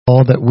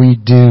all that we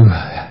do.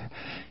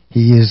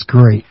 He is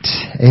great.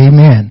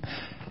 Amen.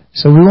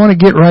 So we want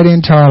to get right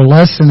into our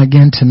lesson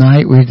again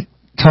tonight. We're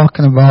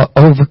talking about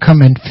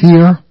overcoming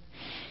fear.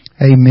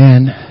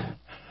 Amen.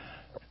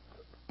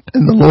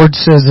 And the Lord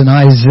says in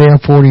Isaiah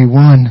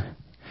 41,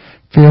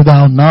 "Fear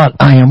thou not,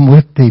 I am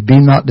with thee. Be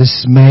not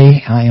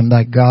dismayed. I am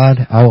thy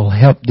God. I will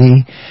help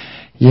thee.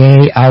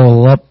 Yea, I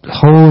will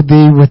uphold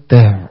thee with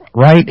the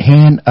right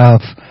hand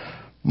of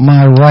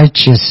my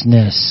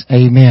righteousness."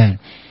 Amen.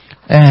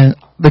 And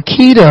the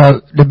key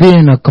to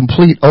being a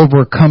complete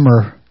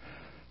overcomer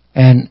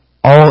in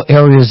all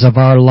areas of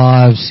our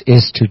lives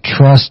is to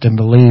trust and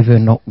believe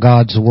in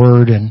God's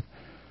Word and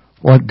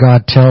what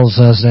God tells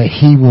us that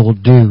He will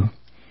do.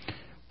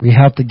 We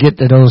have to get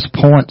to those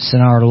points in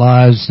our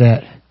lives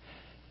that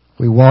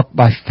we walk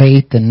by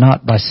faith and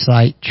not by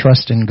sight,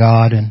 trusting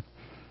God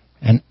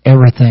and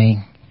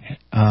everything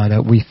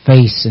that we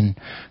face and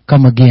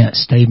come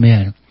against.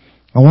 Amen.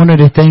 And one of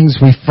the things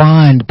we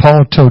find,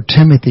 Paul told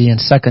Timothy in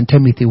 2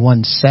 Timothy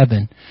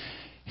 1:7,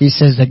 he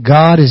says that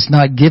God has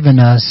not given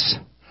us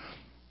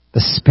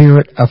the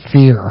spirit of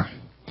fear.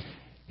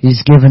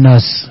 He's given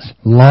us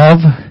love,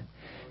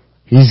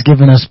 He's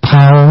given us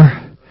power,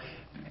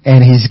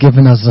 and He's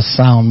given us a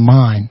sound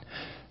mind.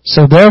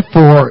 So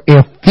therefore,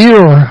 if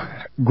fear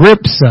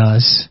grips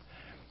us,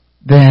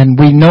 then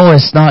we know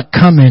it's not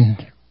coming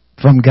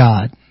from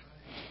God.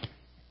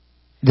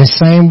 The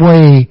same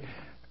way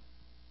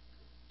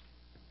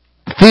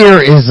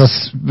fear is a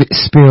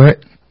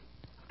spirit,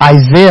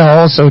 Isaiah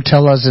also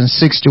tells us in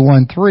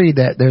 61:3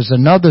 that there's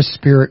another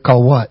spirit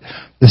called what?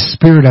 The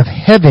spirit of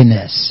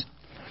heaviness.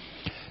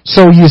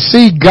 So you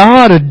see,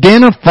 God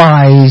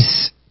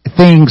identifies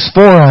things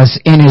for us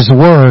in His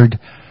Word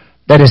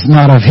that is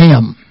not of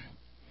Him.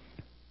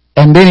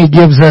 And then He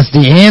gives us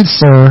the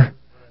answer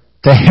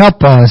to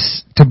help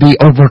us to be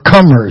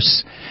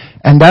overcomers.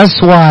 And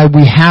that's why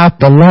we have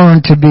to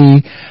learn to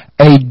be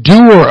a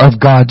doer of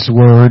God's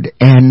Word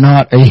and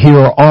not a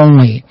hearer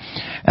only.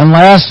 And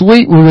last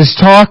week we was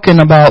talking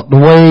about the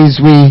ways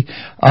we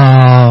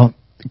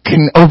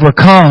can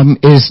overcome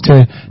is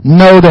to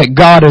know that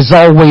God is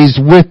always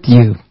with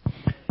you.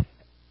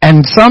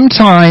 And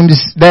sometimes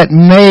that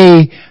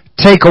may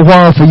take a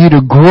while for you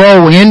to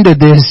grow into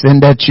this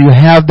and that you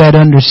have that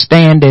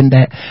understanding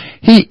that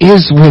He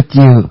is with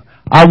you.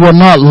 I will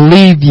not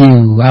leave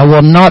you. I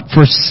will not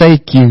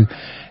forsake you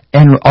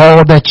in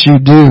all that you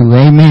do.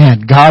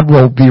 Amen. God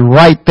will be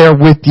right there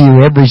with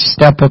you every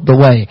step of the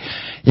way.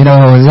 You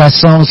know, as that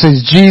song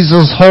says,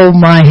 Jesus, hold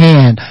my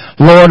hand.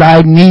 Lord,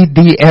 I need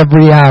thee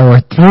every hour.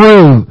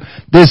 Through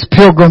this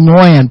pilgrim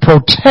land,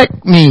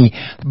 protect me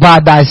by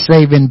thy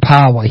saving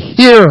power.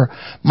 Hear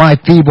my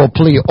feeble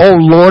plea. Oh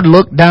Lord,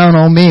 look down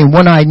on me. And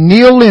when I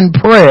kneel in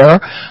prayer,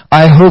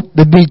 I hope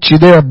to meet you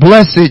there.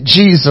 Blessed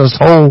Jesus,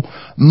 hold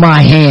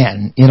my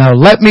hand. You know,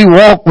 let me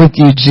walk with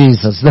you,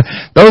 Jesus.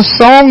 Those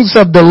songs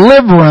of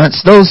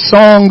deliverance, those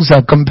songs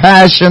of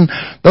compassion,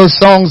 those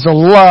songs of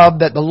love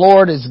that the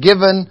Lord has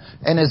given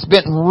and has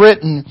been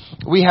written,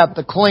 we have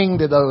to cling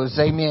to those.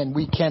 Amen.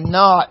 We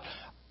cannot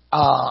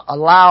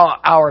allow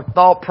our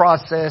thought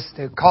process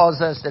to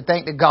cause us to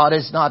think that God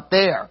is not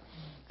there.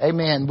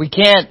 Amen. We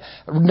can't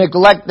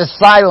neglect the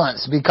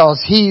silence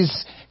because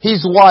He's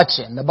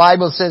watching. The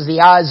Bible says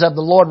the eyes of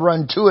the Lord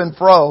run to and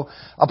fro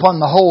upon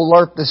the whole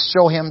earth to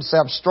show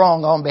Himself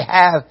strong on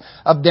behalf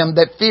of them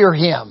that fear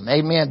Him.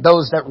 Amen.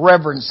 Those that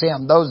reverence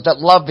Him, those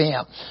that love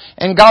Him.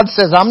 And God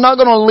says, I'm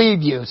not going to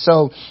leave you.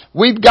 So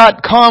we've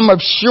got calm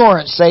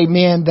assurance,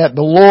 amen, that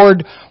the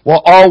Lord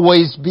will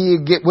always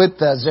be with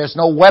us. There's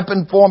no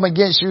weapon formed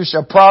against you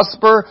shall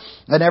prosper,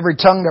 and every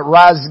tongue that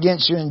rises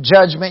against you in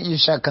judgment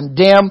you shall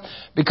condemn,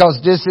 because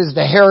this is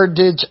the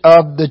heritage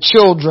of the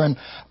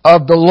children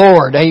of the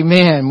Lord.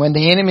 Amen. When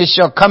the enemy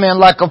shall come in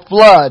like a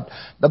flood,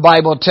 the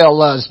Bible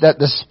tells us that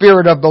the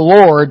Spirit of the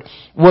Lord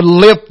would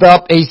lift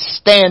up a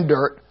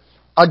standard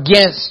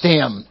against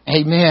him.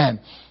 Amen.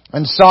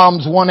 In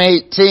Psalms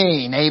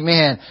 118,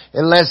 amen,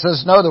 it lets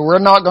us know that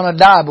we're not going to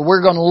die, but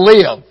we're going to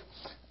live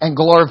and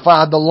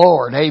glorify the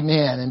Lord.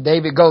 Amen. And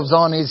David goes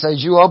on, he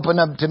says, you open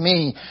up to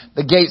me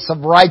the gates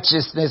of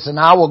righteousness, and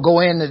I will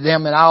go into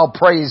them and I'll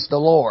praise the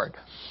Lord.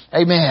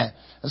 Amen.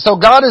 And so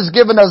God has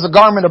given us a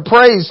garment of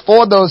praise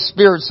for those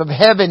spirits of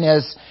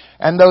heaviness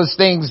and those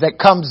things that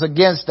comes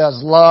against us,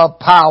 love,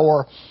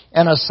 power,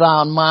 and a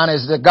sound mind.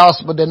 As the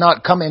gospel did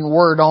not come in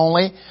word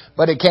only,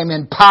 but it came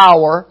in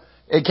power,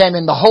 it came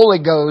in the Holy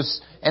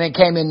Ghost, and it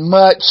came in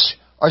much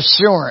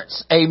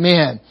assurance.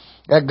 Amen.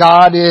 That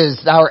God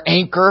is our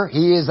anchor.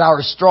 He is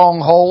our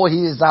stronghold.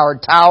 He is our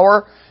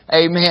tower.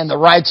 Amen. The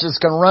righteous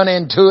can run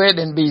into it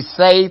and be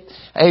safe.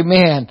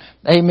 Amen.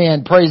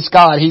 Amen. Praise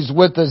God. He's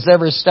with us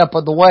every step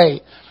of the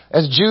way.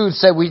 As Jude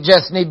said, we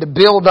just need to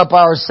build up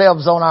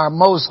ourselves on our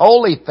most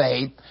holy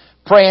faith,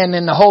 praying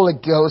in the Holy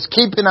Ghost,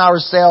 keeping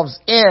ourselves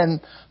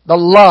in the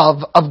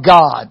love of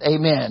God.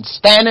 Amen.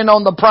 Standing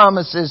on the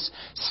promises,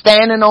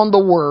 standing on the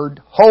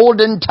Word,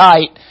 holding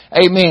tight.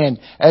 Amen.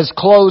 As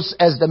close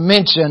as the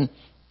mention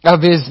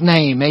of His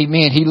name.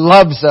 Amen. He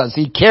loves us.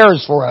 He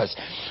cares for us.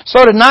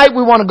 So tonight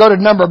we want to go to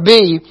number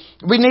B.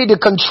 We need to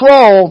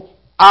control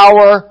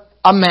our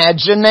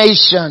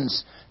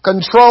imaginations.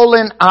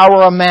 Controlling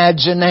our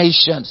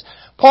imaginations.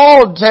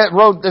 Paul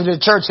wrote to the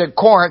church at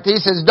Corinth. He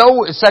says,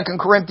 2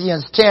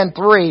 Corinthians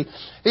 10:3,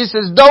 he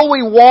says, though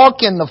we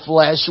walk in the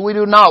flesh, we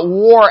do not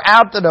war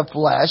after the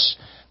flesh,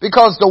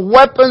 because the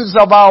weapons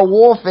of our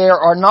warfare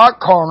are not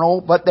carnal,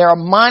 but they are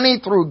mighty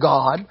through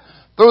God,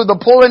 through the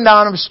pulling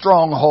down of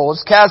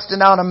strongholds,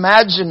 casting out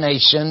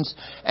imaginations,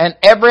 and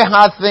every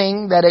high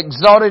thing that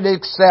exalted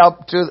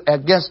itself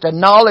against the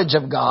knowledge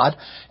of God,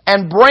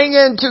 and bring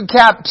into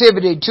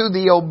captivity to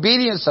the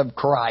obedience of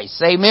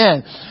Christ.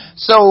 Amen.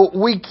 So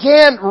we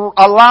can't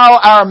allow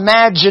our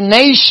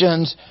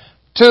imaginations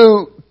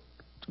to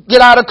get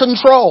out of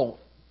control.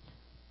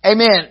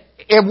 Amen.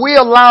 If we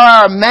allow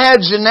our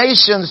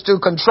imaginations to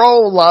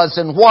control us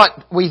and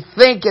what we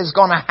think is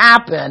going to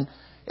happen,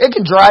 it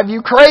can drive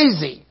you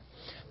crazy.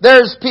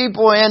 There's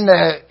people in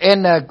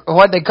the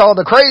what they call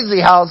the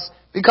crazy house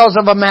because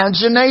of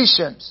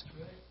imaginations.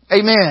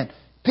 Amen.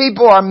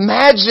 People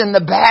imagine the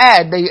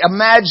bad. They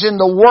imagine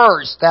the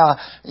worst.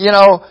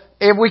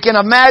 If we can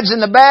imagine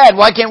the bad,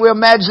 why can't we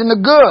imagine the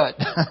good?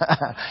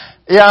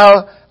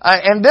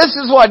 And this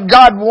is what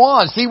God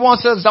wants. He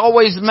wants us to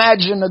always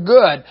imagine the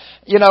good.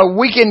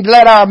 We can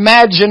let our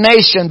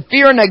imagination,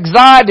 fear and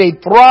anxiety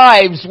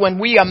thrives when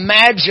we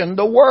imagine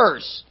the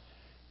worst.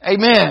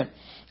 Amen.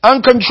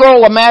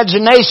 Uncontrolled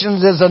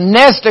imaginations is a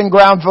nesting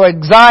ground for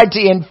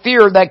anxiety and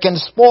fear that can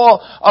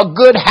spoil a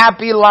good,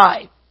 happy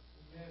life.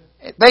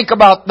 Think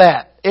about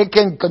that. It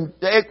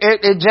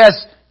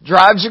just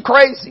drives you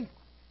crazy.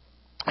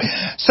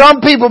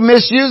 Some people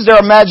misuse their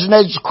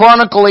imagination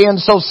chronically and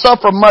so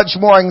suffer much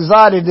more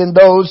anxiety than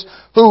those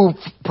who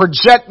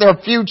project their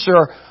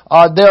future,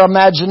 their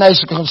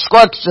imagination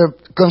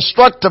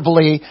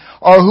constructively,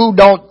 or who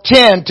don't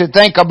tend to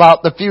think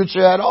about the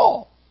future at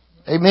all.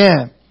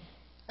 Amen.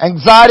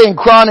 Anxiety and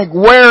chronic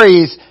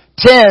worries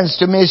tends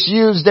to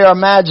misuse their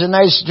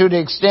imagination to the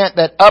extent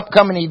that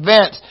upcoming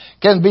events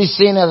can be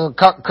seen as a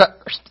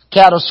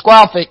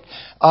catastrophic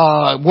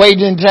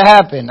waiting to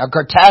happen, a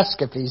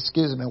catastrophe,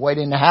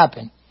 waiting to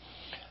happen.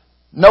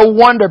 No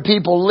wonder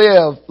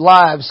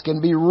lives can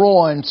be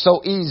ruined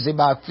so easy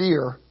by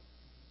fear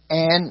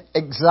and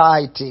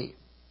anxiety.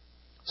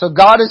 So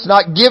God has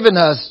not given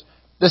us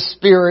the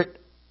spirit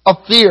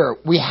of fear.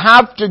 We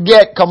have to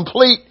get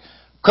complete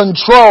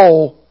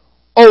control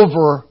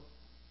over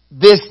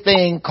this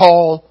thing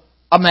called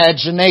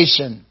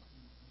imagination.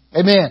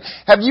 Amen.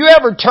 Have you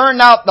ever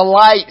turned out the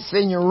lights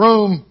in your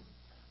room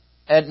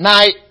at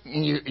night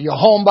and you're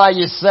home by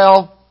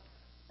yourself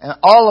and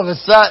all of a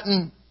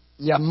sudden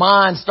your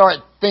mind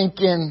starts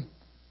thinking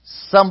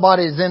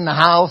somebody's in the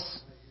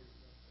house?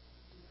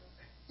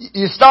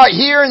 You start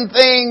hearing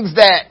things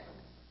that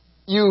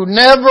you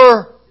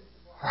never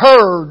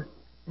heard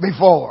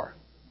before.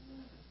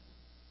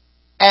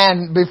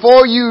 And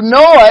before you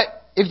know it,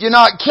 if you're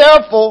not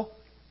careful,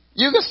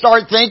 you can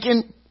start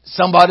thinking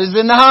somebody's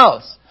in the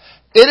house.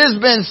 It has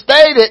been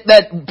stated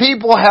that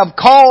people have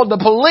called the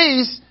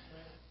police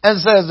and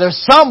says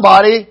there's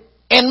somebody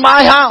in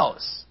my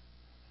house.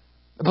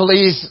 The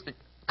police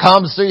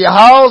comes to your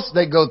house,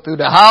 they go through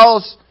the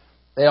house,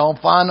 they don't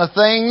find a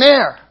thing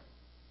there.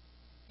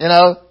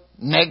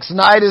 Next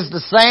night is the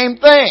same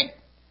thing.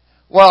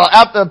 Well,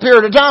 after a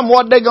period of time,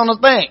 what are they going to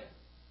think?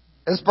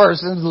 This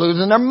person's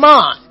losing their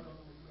mind.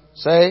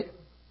 See?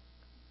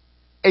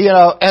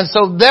 And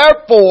so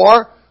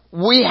therefore,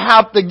 we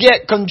have to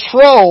get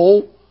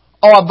control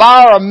of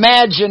our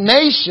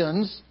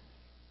imaginations,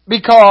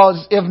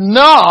 because if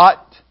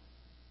not,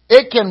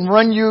 it can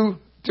run you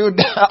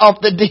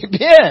off the deep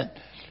end.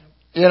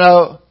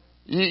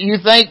 You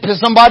think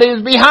somebody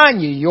is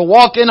behind you. You're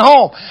walking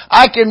home.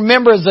 I can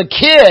remember as a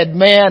kid,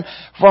 man,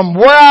 from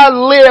where I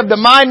lived to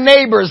my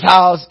neighbor's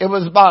house, it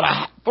was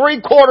about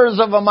 3/4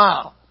 of a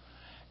mile.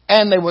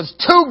 And there was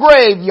 2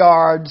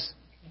 graveyards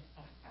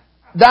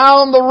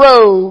down the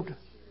road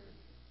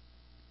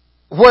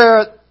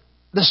where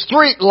the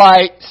street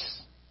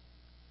lights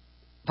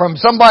from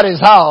somebody's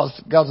house,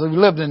 because we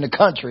lived in the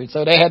country,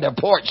 so they had their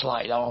porch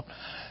light on.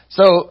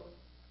 So,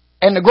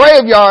 and the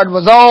graveyard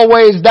was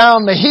always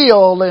down the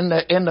hill in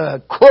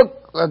the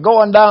crook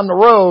going down the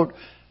road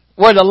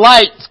where the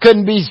lights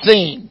couldn't be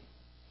seen.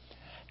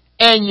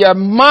 And your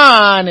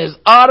mind is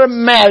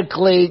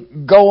automatically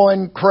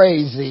going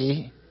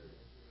crazy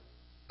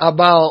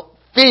about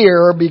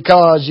fear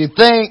because you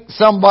think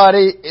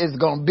somebody is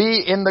going to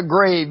be in the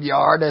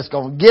graveyard that's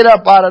going to get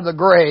up out of the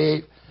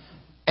grave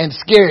and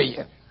scare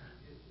you.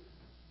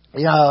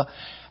 And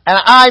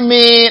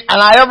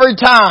every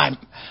time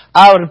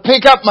I would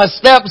pick up my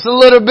steps a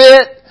little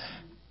bit,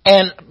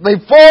 and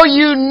before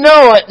you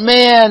know it,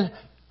 man,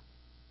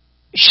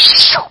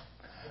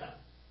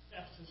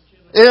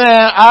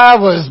 I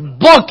was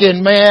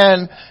booking,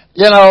 man,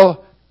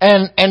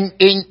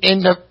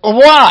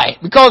 why?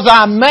 Because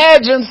I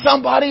imagined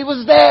somebody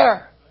was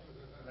there.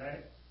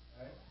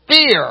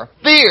 Fear.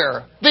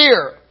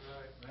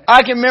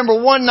 I can remember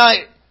one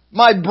night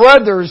my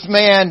brothers,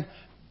 man,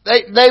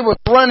 they were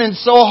running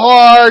so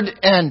hard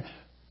and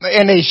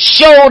they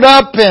showed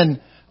up and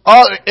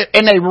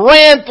they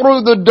ran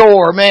through the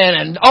door, man,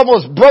 and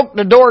almost broke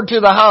the door to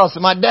the house.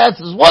 And my dad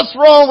says, "What's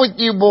wrong with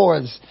you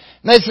boys?"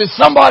 And they said,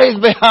 "Somebody's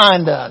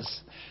behind us."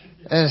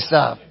 And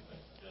stuff.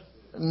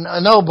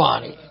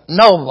 Nobody.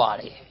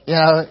 You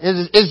know,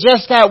 it's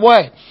just that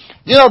way.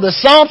 You know, the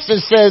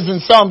psalmist says in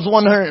Psalms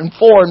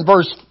 104 and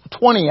verse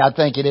 20, I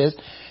think it is,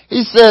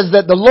 he says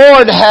that the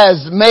Lord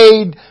has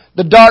made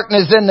the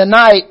darkness in the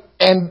night,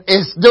 and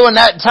it's during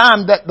that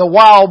time that the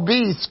wild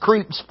beast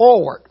creeps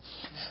forward.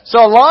 So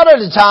a lot of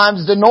the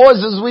times the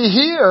noises we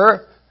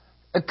hear,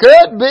 it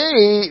could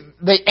be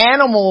the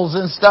animals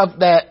and stuff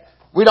that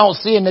we don't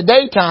see in the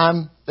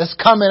daytime that's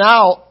coming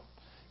out,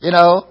 you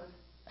know.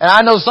 And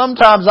I know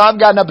sometimes I've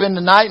gotten up in the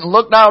night and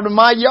looked out in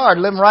my yard,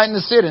 living right in the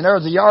city, and there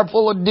was a yard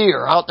full of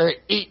deer out there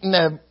eating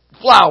the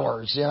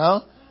flowers, you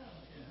know.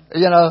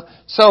 You know,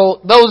 so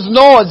those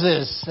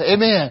noises,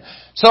 amen.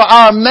 So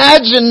our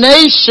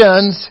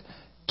imaginations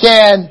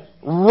can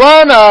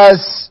run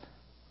us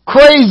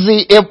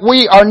crazy if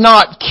we are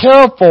not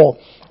careful.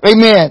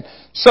 Amen.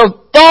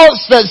 So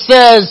thoughts that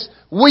says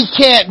we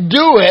can't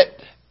do it,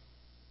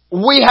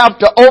 we have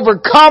to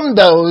overcome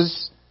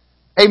those.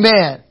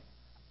 Amen.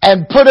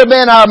 And put them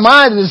in our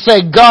minds and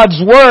say, God's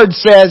Word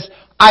says,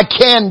 I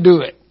can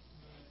do it.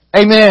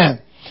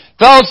 Amen.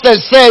 Thoughts that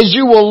says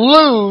you will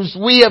lose,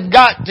 we have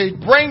got to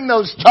bring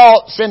those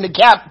thoughts into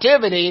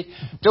captivity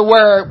to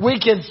where we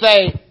can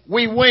say,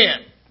 we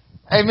win.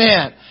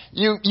 Amen.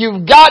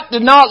 You've got to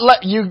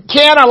you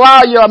can't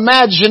allow your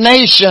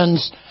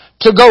imaginations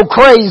to go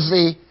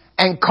crazy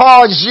and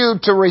cause you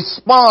to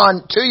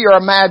respond to your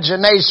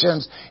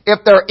imaginations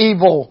if they're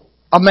evil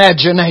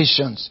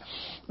imaginations.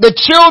 The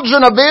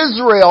children of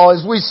Israel,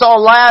 as we saw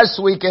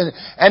last week in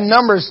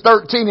Numbers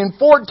 13 and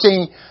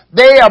 14,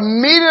 they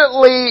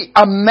immediately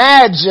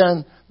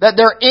imagined that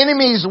their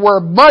enemies were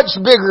much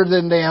bigger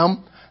than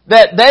them,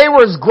 that they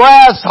was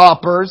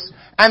grasshoppers,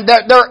 and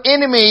that their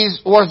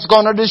enemies was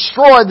going to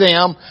destroy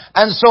them.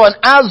 And so,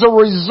 as a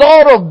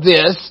result of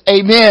this,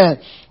 amen,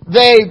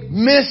 they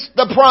missed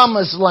the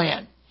promised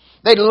land.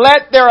 They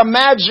let their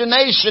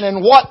imagination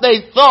and what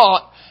they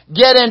thought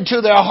get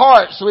into their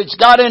hearts, which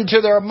got into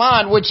their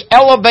mind, which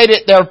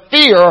elevated their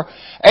fear,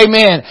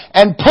 amen,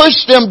 and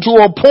pushed them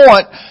to a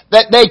point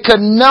that they could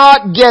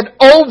not get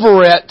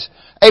over it,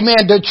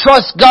 amen, to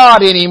trust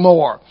God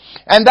anymore.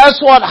 And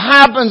that's what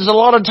happens a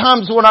lot of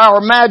times when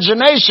our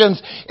imaginations,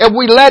 if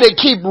we let it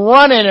keep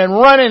running and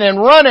running and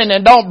running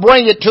and don't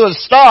bring it to a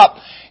stop,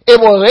 it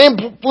will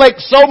inflict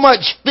so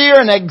much fear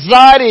and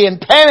anxiety and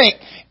panic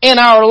in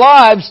our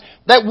lives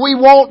that we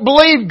won't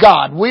believe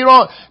God.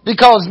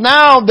 Because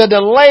now the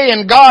delay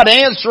in God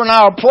answering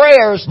our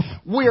prayers,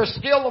 we are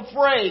still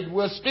afraid.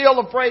 We're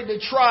still afraid to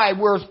try.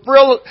 We're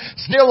still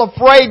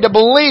afraid to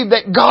believe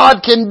that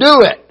God can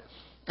do it.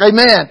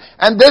 Amen.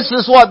 And this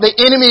is what the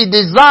enemy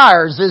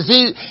desires, is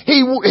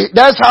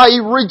that's how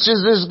he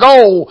reaches his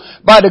goal,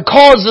 by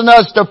causing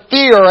us to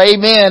fear,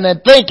 amen,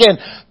 and thinking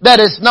that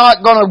it's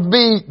not going to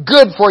be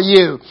good for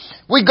you.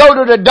 We go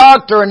to the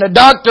doctor and the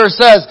doctor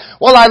says,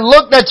 well, I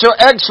looked at your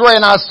x-ray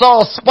and I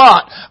saw a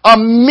spot.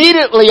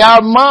 Immediately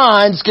our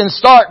minds can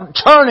start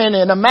turning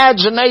and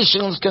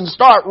imaginations can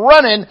start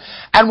running,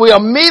 and we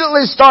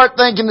immediately start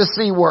thinking the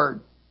C word.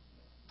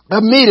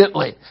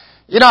 Immediately.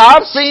 You know,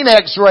 I've seen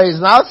x-rays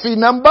and I've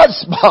seen nothing but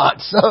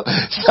spots.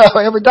 So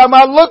every time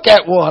I look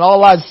at one,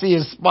 all I see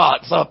is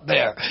spots up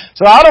there.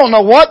 So I don't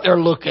know what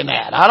they're looking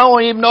at. I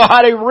don't even know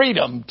how they read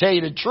them, to tell you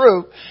the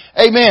truth.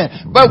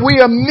 Amen. But we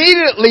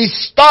immediately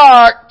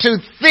start to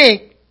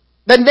think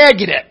the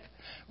negative.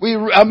 We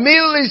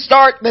immediately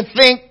start to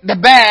think the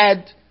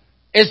bad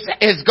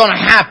is going to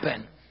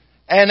happen.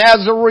 And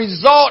as a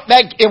result,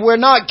 that if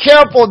we're not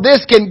careful,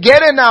 this can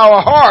get in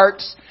our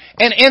hearts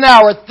and in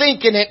our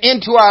thinking and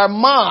into our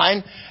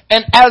mind.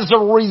 And as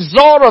a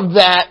result of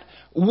that,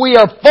 we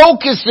are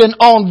focusing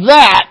on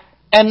that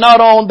and not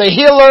on the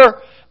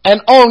healer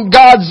and on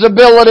God's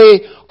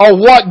ability or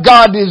what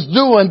God is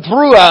doing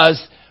through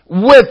us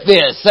with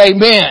this.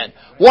 Amen.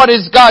 What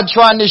is God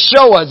trying to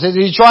show us? Is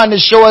He trying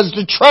to show us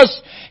to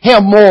trust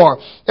Him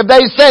more? If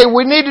they say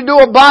we need to do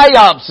a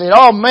biopsy,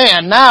 oh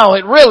man, now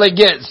it really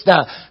gets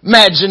the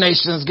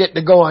imaginations get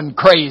to going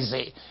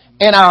crazy.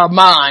 In our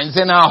minds,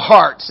 in our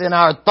hearts, in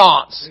our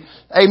thoughts.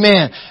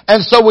 Amen.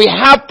 And so we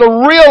have to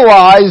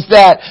realize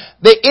that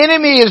the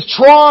enemy is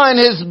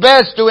trying his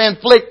best to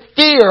inflict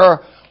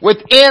fear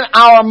within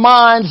our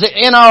minds,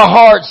 in our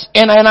hearts,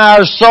 and in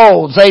our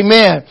souls.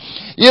 Amen.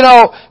 You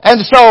know,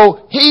 and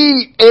so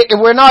if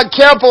we're not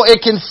careful, it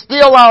can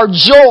steal our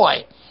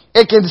joy.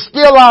 It can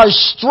steal our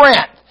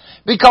strength.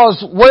 Because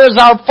where's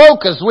our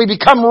focus? We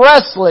become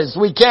restless.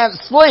 We can't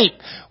sleep.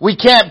 We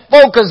can't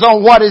focus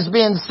on what is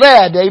being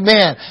said.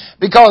 Amen.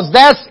 Because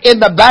that's in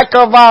the back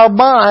of our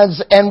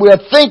minds and we're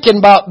thinking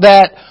about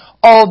that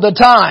all the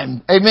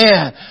time.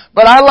 Amen.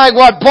 But I like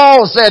what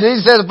Paul said.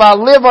 He says, if I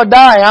live or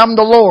die, I'm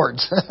the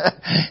Lord's.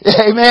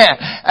 Amen.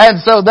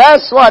 And so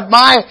that's what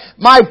my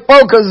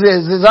focus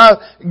is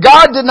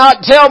God did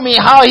not tell me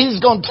how He's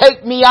going to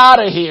take me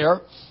out of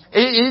here.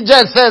 He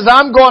just says,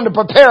 I'm going to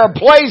prepare a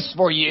place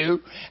for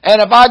you.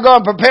 And if I go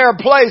and prepare a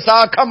place,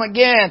 I'll come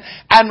again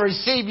and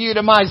receive you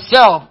to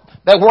myself.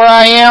 That where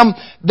I am,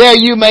 there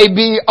you may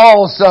be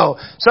also.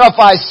 So if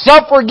I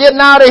suffer getting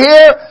out of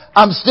here,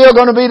 I'm still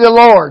going to be the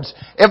Lord's.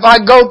 If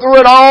I go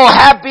through it all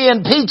happy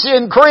and peachy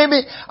and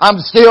creamy, I'm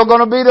still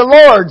going to be the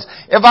Lord's.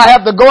 If I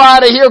have to go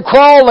out of here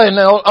crawling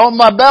on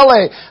my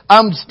belly,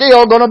 I'm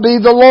still going to be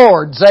the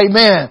Lord's.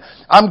 Amen.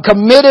 I'm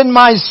committing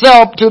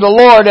myself to the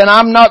Lord, and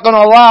I'm not going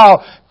to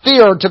allow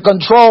fear to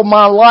control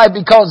my life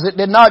because it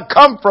did not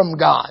come from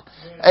God.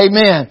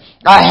 Amen.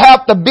 I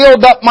have to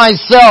build up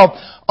myself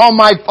on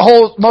my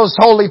most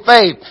holy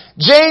faith.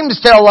 James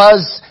tells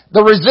us to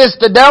resist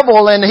the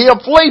devil and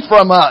he'll flee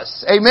from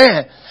us.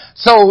 Amen.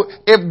 So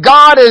if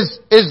God is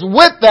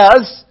with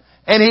us,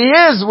 and He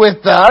is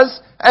with us,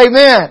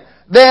 amen,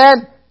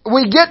 then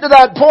we get to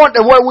that point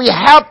where we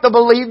have to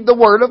believe the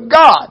Word of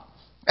God.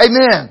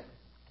 Amen.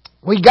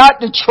 We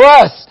got to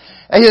trust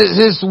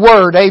His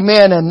Word,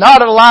 amen, and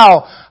not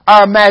allow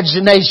our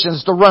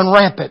imaginations to run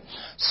rampant.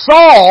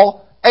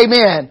 Saul,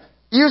 amen,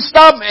 you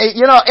stop,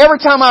 every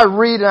time I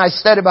read and I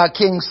study about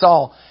King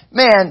Saul,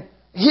 man,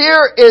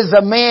 here is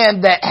a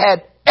man that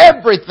had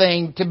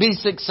everything to be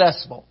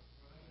successful.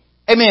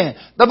 Amen.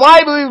 The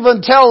Bible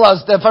even tells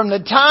us that from the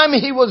time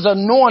he was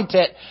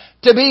anointed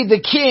to be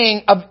the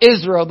king of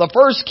Israel, the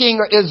first king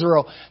of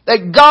Israel,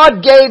 that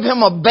God gave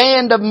him a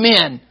band of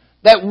men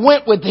that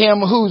went with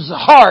him whose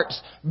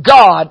hearts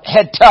God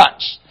had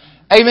touched.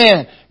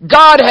 Amen.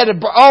 God had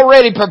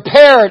already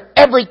prepared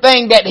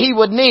everything that he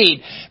would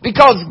need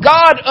because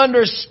God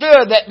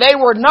understood that they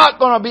were not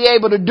going to be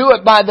able to do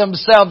it by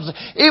themselves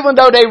even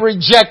though they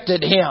rejected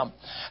Him.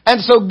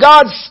 And so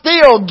God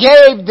still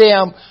gave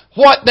them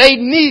what they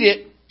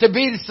needed to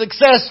be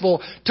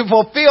successful, to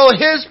fulfill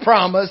His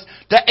promise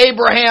to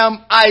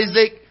Abraham,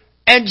 Isaac,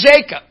 and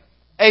Jacob.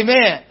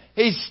 Amen.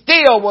 He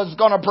still was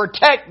going to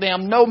protect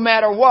them no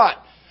matter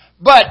what.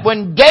 But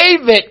when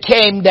David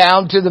came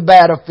down to the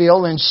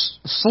battlefield and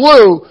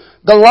slew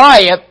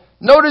Goliath,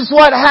 notice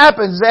what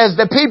happens as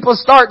the people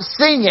start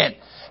singing.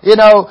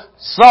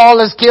 Saul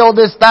has killed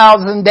his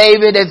 1,000,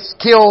 David has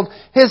killed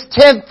his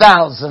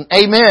 10,000.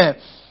 Amen.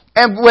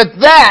 And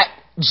with that,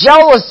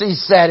 jealousy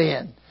set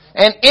in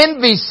and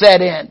envy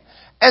set in.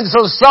 And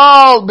so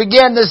Saul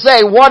began to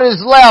say, what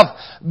is left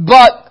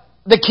but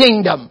the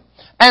kingdom?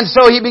 And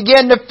so he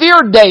began to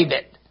fear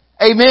David.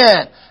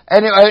 Amen.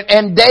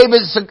 And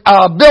David's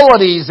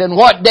abilities and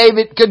what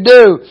David could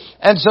do.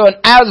 And so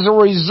as a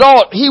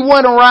result, he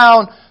went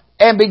around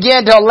and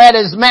began to let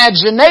his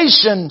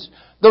imaginations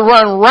to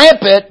run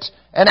rampant.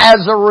 And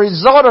as a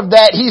result of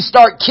that, he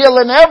started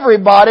killing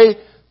everybody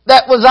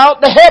that was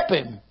out to help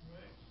him.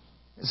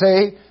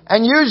 See?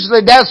 And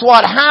usually that's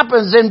what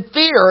happens in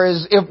fear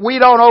is if we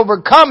don't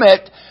overcome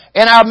it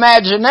and our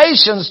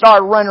imaginations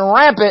start running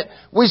rampant,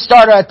 we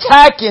start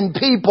attacking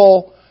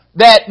people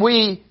that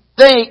we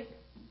think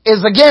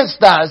is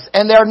against us,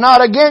 and they're not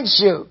against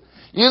you.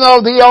 You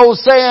know the old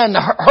saying,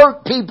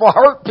 hurt people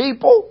hurt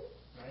people?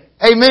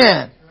 Right.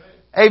 Amen.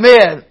 Right.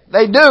 Amen.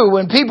 They do.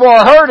 When people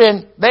are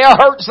hurting, they'll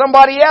hurt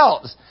somebody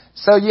else.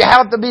 So you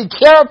have to be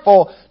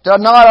careful to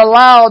not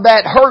allow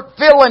that hurt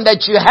feeling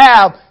that you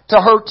have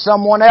to hurt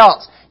someone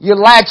else. You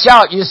latch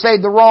out, you say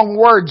the wrong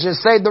words, you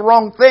say the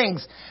wrong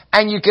things,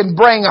 and you can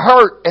bring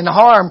hurt and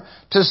harm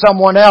to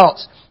someone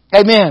else.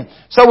 Amen.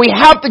 So we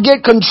have to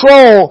get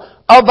control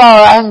of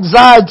our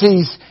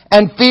anxieties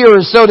and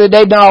fears so that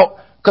they don't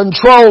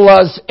control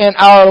us in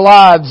our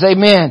lives.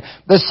 Amen.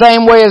 The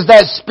same way as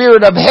that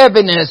spirit of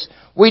heaviness,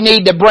 we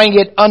need to bring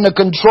it under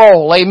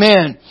control.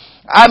 Amen.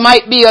 I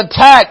might be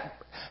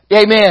attacked.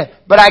 Amen.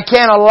 But I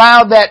can't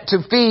allow that to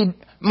feed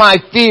my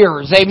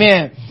fears.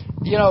 Amen.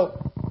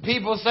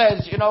 People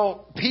says,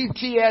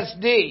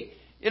 PTSD.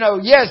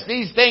 Yes,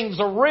 these things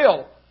are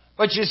real.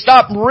 But you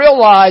stop and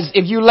realize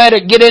if you let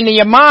it get into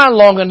your mind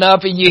long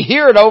enough and you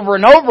hear it over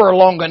and over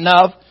long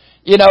enough,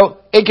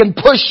 it can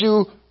push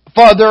you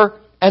further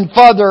and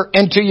further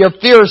into your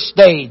fear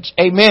stage.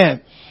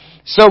 Amen.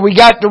 So we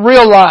got to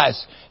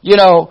realize,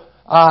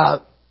 I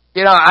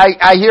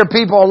hear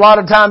people a lot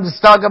of times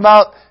talk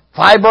about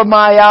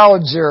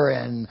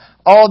fibromyalgia and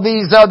all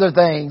these other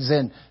things.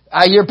 And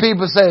I hear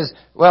people says,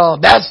 well,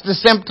 that's the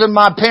symptom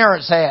my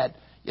parents had.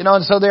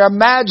 And so their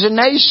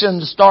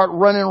imaginations start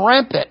running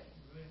rampant.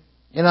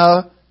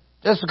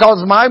 Just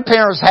because my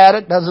parents had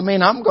it doesn't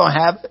mean I'm going to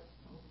have it.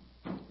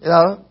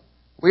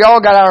 We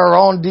all got our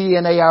own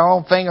DNA, our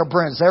own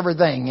fingerprints,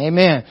 everything.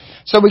 Amen.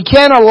 So we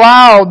can't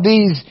allow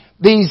these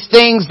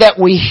things that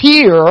we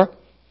hear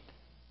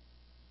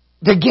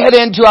to get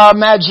into our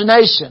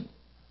imagination.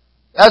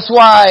 That's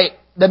why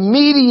the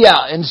media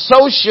and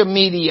social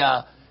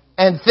media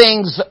and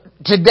things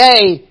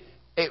today,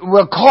 it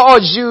will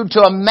cause you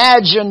to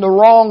imagine the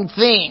wrong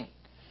thing.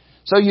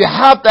 So you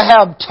have to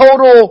have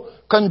total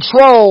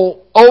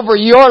control over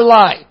your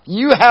life.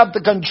 You have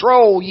to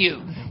control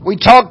you. We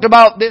talked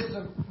about this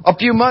a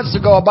few months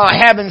ago about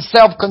having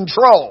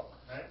self-control.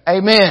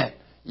 Amen.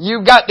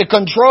 You've got to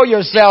control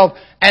yourself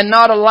and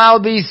not allow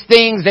these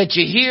things that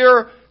you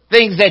hear,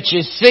 things that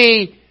you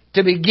see,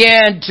 to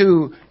begin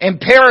to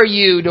impair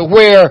you to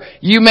where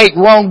you make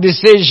wrong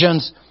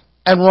decisions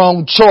and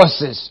wrong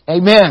choices.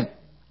 Amen.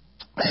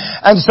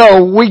 And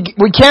so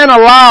we can't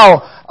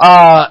allow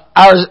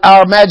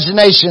our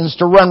imaginations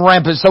to run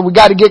rampant. So we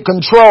got to get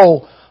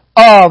control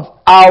of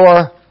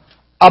our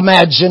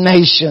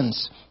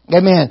imaginations.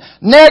 Amen.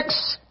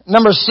 Next,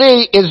 number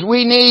C, is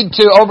we need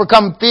to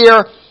overcome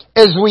fear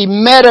as we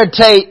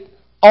meditate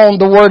on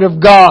the Word of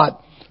God.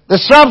 The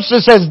psalmist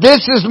says,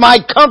 "This is my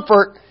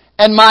comfort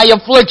and my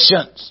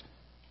afflictions.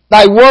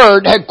 Thy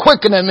word had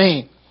quickened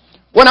me."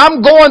 When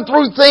I'm going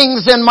through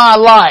things in my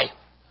life,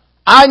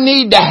 I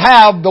need to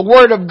have the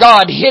Word of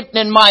God hidden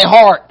in my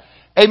heart.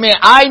 Amen.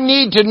 I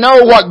need to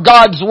know what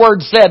God's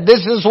Word said.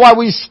 This is why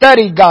we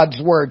study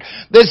God's Word.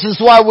 This is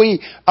why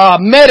we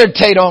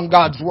meditate on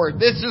God's Word.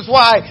 This is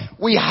why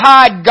we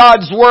hide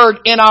God's Word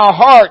in our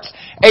hearts.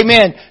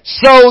 Amen.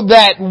 So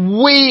that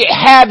we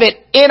have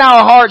it in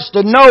our hearts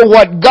to know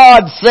what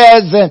God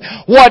says and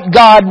what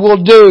God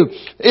will do.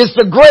 It's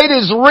the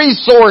greatest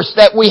resource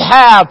that we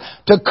have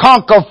to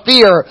conquer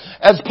fear.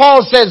 As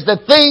Paul says,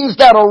 the things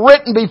that are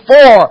written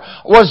before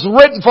was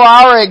written for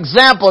our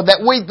example,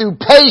 that we through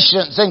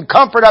patience and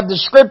comfort of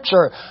the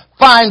Scripture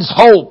finds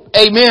hope.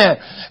 Amen.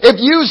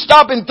 If you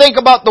stop and think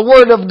about the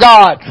Word of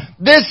God,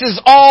 this is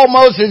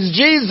almost, as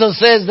Jesus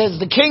says, as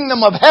the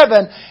kingdom of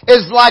heaven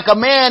is like a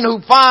man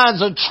who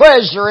finds a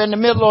treasure in the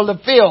middle of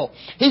the field.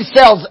 He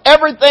sells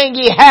everything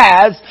he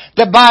has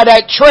to buy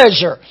that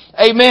treasure.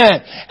 Amen.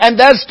 And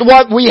that's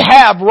what we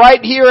have right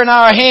here in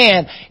our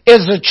hand,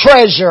 is a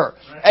treasure.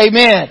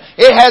 Amen.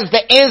 It has the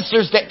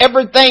answers to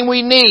everything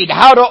we need,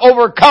 how to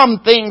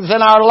overcome things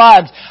in our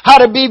lives, how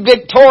to be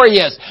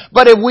victorious.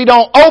 But if we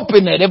don't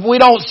open it, if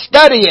we don't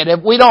study it,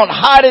 if we don't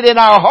hide it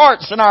in our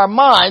hearts and our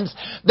minds,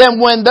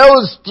 then when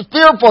those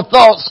fearful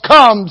thoughts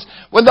comes,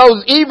 when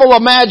those evil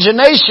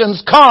imaginations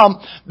come,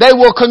 they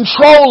will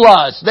control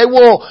us. They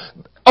will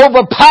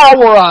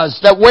overpower us,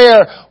 that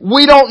where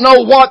we don't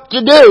know what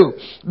to do.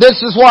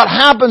 This is what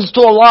happens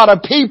to a lot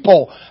of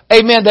people,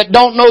 amen, that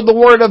don't know the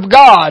Word of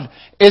God,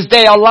 is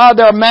they allow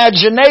their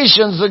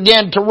imaginations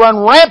again to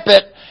run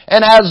rampant,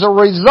 and as a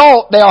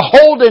result, they are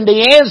holding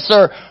the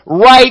answer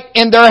right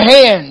in their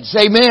hands.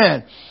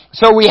 Amen.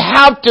 So we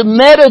have to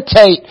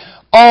meditate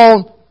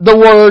on the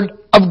Word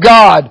of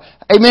God.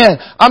 Amen.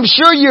 I'm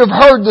sure you've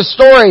heard the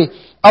story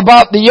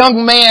about the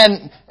young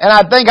man, and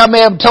I think I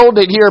may have told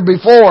it here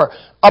before,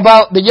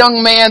 about the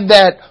young man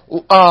that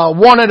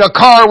wanted a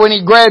car when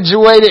he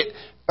graduated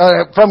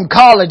from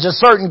college, a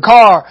certain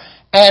car.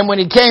 And when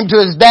he came to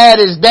his dad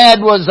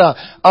was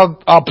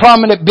a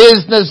prominent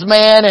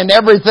businessman and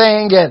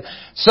everything. And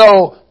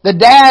so the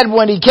dad,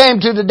 when he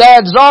came to the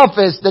dad's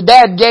office, the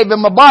dad gave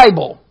him a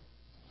Bible.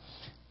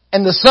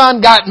 And the son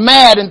got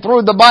mad and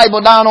threw the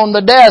Bible down on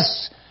the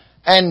desk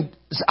and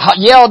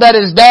yelled at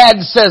his dad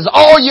and says,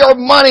 "All your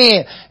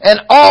money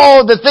and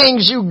all the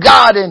things you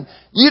got, and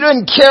you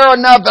didn't care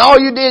enough, and all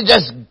you did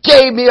just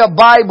gave me a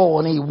Bible."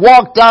 And he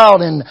walked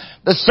out, and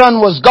the son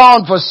was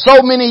gone for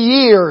so many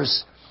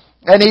years.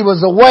 And he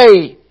was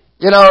away,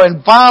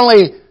 and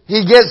finally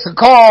he gets a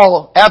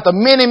call after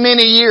many,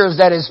 many years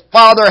that his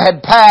father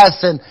had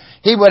passed, and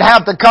he would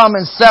have to come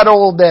and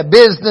settle their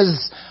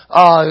business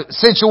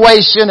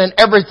situation and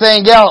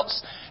everything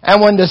else.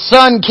 And when the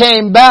son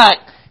came back,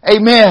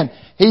 amen,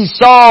 he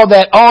saw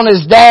that on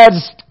his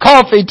dad's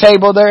coffee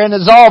table there in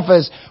his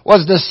office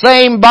was the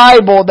same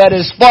Bible that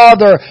his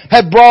father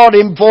had brought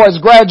him for his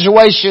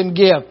graduation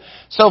gift.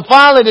 So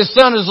finally the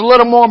son is a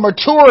little more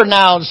mature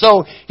now,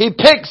 so he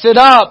picks it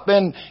up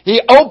and he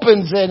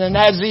opens it, and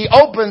as he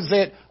opens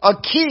it, a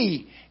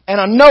key and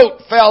a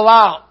note fell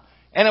out.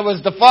 And it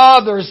was the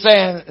father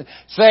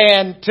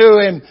saying to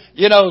him,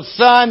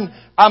 "Son,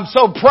 I'm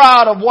so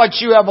proud of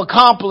what you have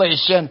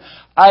accomplished, and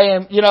I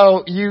am,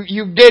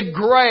 you did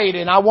great,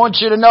 and I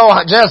want you to know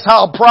just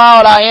how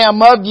proud I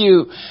am of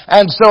you.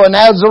 And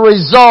as a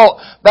result,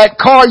 that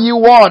car you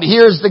want,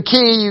 here's the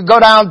key, you go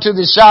down to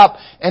the shop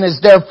and it's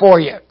there for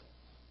you."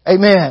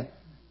 Amen.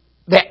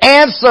 The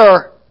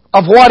answer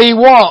of what he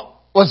wants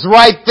was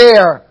right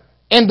there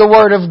in the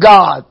Word of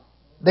God.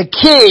 The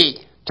key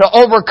to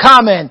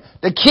overcoming,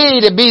 the key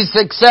to be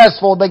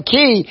successful, the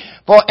key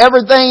for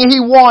everything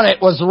he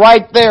wanted was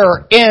right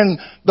there in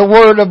the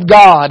Word of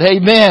God.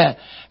 Amen.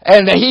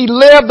 And he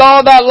lived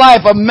all that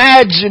life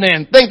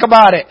imagining, think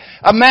about it,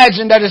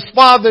 imagine that his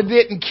father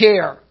didn't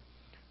care.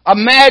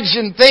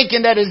 Imagine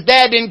thinking that his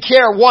dad didn't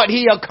care what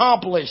he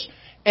accomplished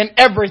and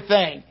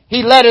everything.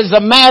 He let his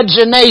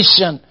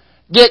imagination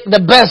get the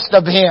best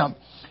of him.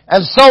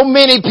 And so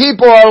many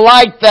people are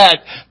like that.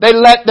 They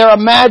let their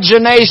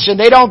imagination,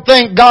 they don't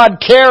think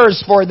God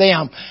cares for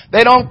them.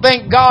 They don't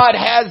think God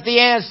has the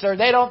answer.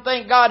 They don't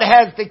think God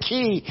has the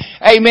key,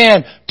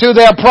 amen, to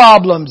their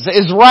problems.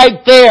 It's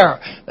right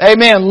there.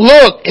 Amen.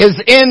 Look is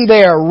in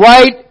there,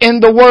 right in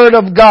the Word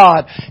of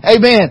God.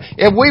 Amen.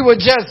 If we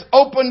would just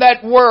open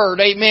that Word,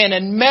 amen,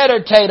 and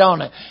meditate on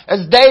it.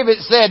 As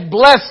David said,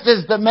 blessed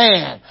is the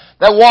man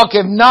that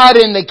walketh not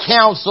in the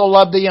counsel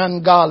of the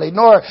ungodly,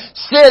 nor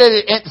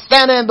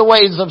stand in the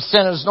ways of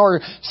sinners,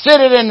 nor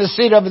sitteth in the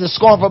seat of the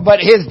scornful,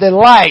 but his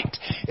delight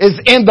is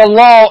in the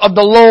law of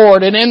the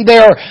Lord, and in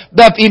there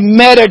doth he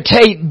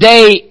meditate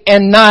day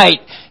and night.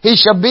 He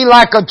shall be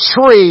like a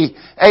tree,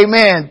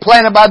 amen,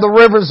 planted by the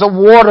rivers of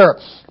water.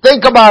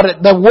 Think about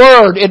it, the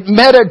Word, it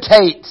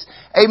meditates,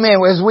 amen.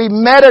 As we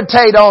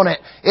meditate on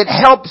it, it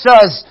helps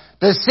us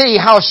to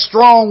see how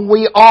strong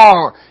we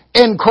are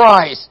in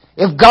Christ.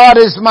 If God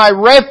is my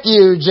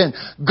refuge and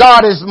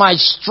God is my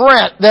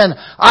strength, then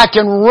I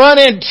can run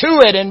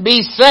into it and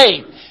be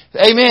safe.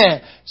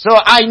 Amen. So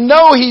I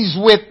know He's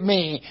with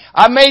me.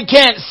 I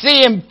can't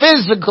see Him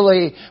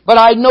physically, but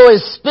I know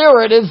His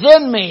Spirit is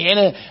in me.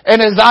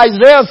 And as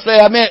Isaiah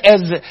said,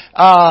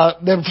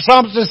 the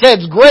psalmist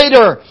says,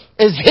 greater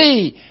is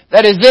He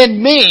that is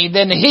in me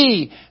than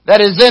he that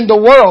is in the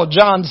world,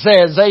 John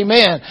says.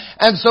 Amen.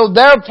 And so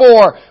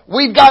therefore,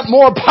 we've got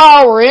more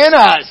power in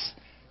us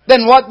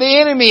than what the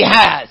enemy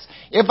has.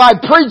 If I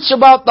preach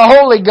about the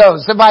Holy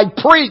Ghost, if I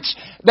preach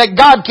that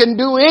God can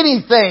do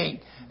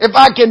anything, if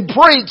I can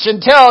preach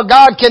and tell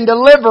God can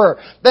deliver,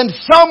 then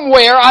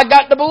somewhere I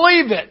got to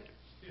believe it.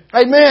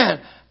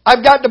 Amen.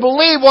 I've got to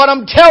believe what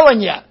I'm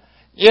telling you.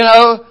 You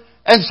know?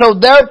 And so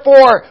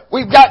therefore,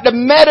 we've got to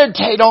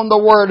meditate on the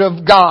Word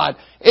of God.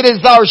 It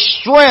is our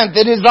strength.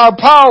 It is our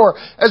power.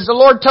 As the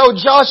Lord told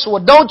Joshua,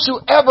 don't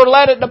you ever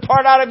let it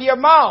depart out of your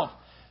mouth.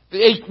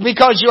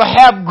 Because you'll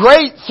have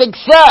great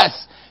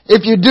success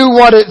if you do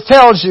what it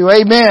tells you.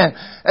 Amen.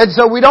 And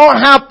so we don't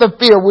have to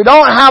fear. We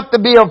don't have to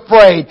be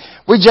afraid.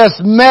 We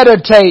just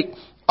meditate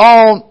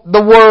on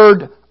the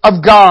Word of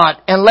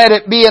God and let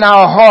it be in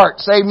our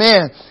hearts.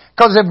 Amen.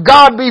 Because if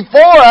God be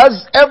for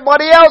us,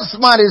 everybody else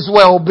might as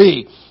well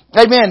be.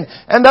 Amen.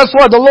 And that's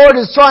what the Lord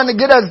is trying to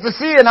get us to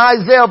see in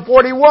Isaiah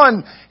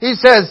 41. He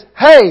says,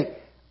 hey,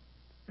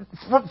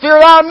 fear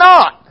thou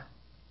not.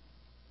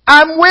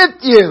 I'm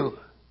with you.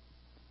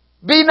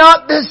 Be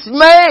not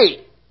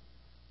dismayed.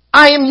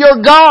 I am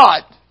your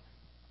God.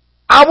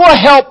 I will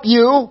help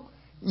you.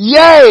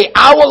 Yea,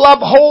 I will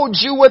uphold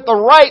you with the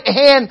right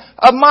hand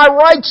of my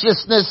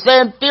righteousness,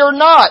 saying, fear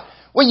not.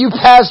 When you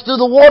pass through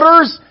the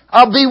waters,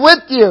 I'll be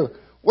with you.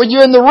 When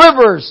you're in the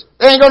rivers,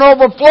 they ain't going to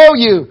overflow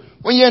you.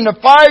 When you're in the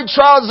fiery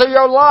trials of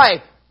your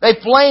life, they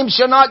flame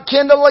shall not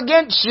kindle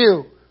against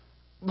you.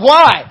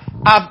 Why?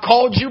 I've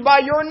called you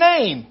by your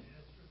name.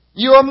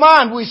 You are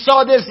mine. We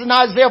saw this in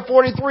Isaiah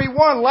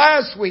 43:1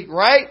 last week,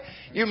 right?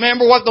 You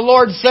remember what the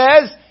Lord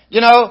says? You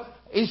know,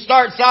 He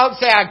starts out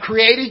saying, I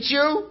created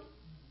you.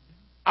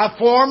 I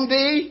formed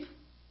thee.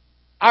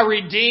 I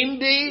redeemed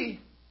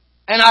thee.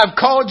 And I've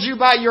called you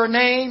by your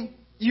name.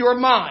 You are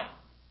mine.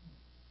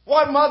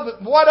 What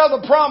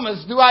other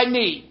promise do I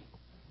need?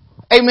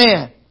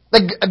 Amen.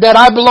 That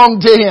I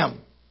belong to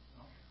Him.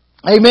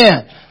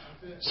 Amen.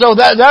 So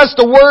that's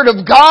the Word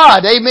of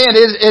God. Amen.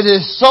 It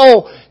is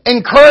so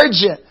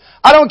encouraging.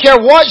 I don't care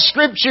what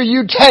scripture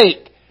you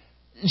take.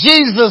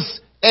 Jesus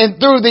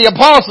and through the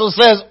apostles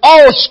says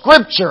all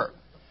scripture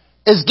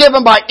is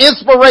given by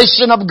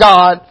inspiration of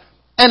God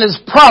and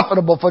is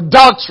profitable for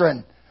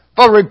doctrine,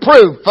 for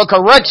reproof, for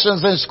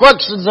corrections,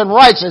 instructions in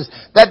righteousness,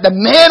 that the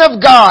man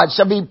of God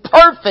shall be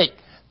perfect,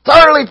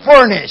 thoroughly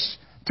furnished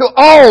to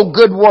all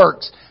good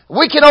works.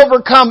 We can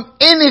overcome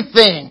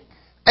anything,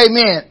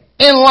 amen,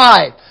 in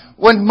life.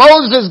 When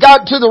Moses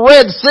got to the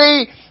Red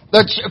Sea,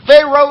 the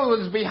Pharaoh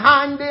was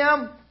behind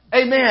them.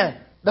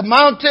 Amen. The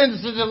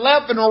mountains to the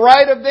left and the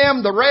right of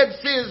them. The Red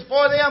Sea is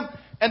for them.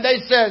 And they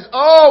says,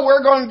 oh,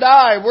 we're going to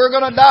die. We're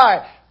going to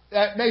die.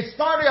 They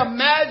started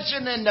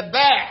imagining the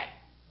bad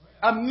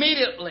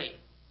immediately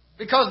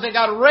because they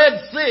got a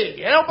Red Sea.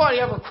 Nobody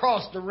ever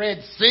crossed the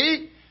Red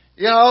Sea.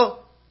 You know,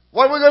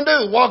 what are we going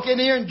to do? Walk in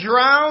here and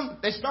drown?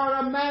 They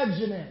started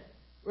imagining.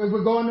 If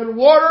we go into the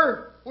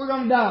water, we're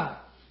going to die.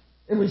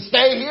 If we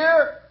stay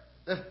here,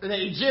 the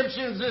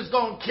Egyptians is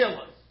going to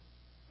kill us.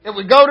 If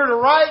we go to the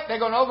right, they're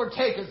going to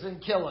overtake us and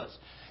kill us.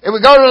 If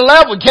we go to the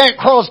left, we can't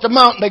cross the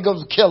mountain, they're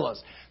going to kill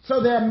us.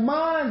 So their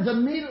minds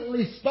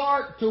immediately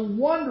start to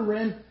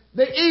wondering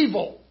the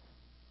evil.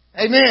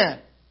 Amen.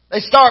 They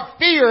start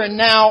fearing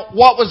now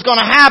what was going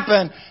to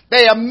happen.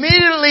 They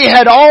immediately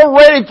had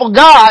already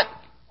forgot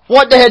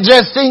what they had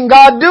just seen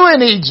God do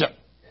in Egypt.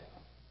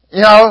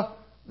 You know,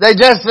 they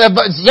just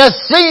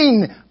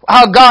seen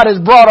how God has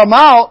brought them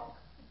out.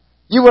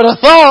 You would have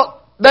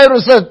thought they would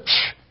have said,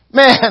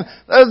 man,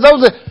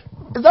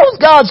 those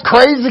guys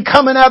crazy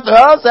coming after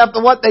us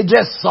after what they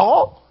just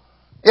saw?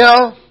 You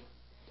know,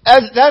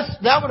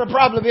 that would have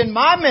probably been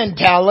my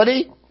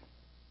mentality.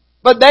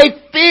 But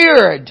they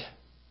feared.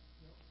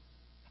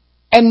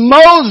 And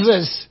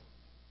Moses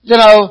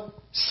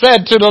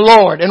said to the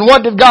Lord. And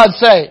what did God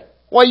say?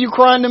 What are you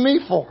crying to me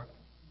for?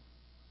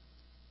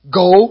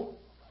 Go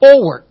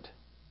forward.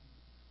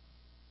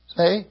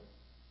 See?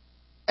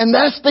 And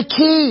that's the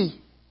key.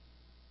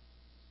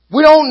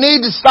 We don't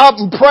need to stop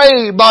and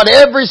pray about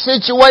every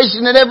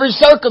situation and every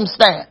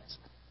circumstance.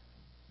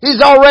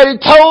 He's already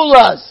told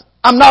us,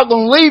 I'm not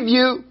going to leave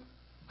you.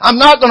 I'm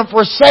not going to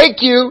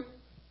forsake you.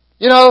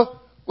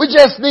 We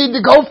just need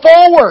to go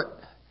forward.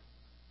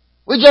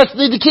 We just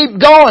need to keep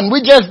going.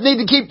 We just need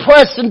to keep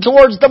pressing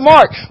towards the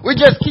mark. We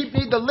just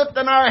need to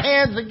lifting our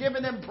hands and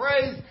giving Him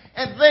praise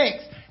and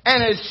thanks.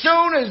 And as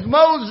soon as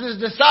Moses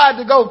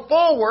decided to go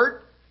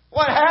forward,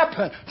 what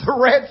happened? The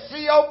Red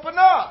Sea opened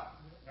up.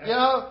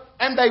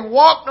 And they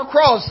walked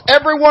across,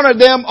 every one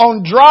of them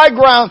on dry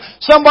ground.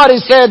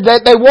 Somebody said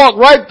that they walked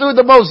right through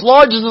the most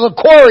largest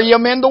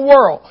aquarium in the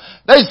world.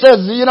 They said,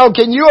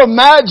 can you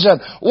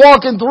imagine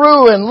walking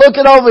through and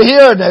looking over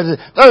here?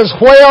 There's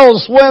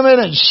whales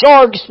swimming and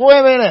sharks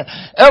swimming and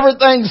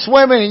everything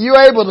swimming, and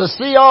you're able to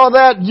see all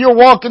that. You're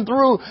walking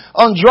through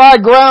on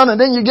dry ground, and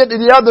then you get to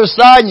the other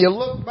side and you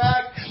look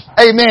back.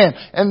 Amen.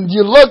 And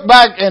you look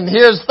back and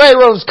here's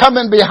Pharaoh's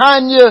coming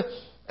behind you.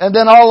 And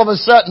then all of a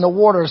sudden the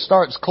water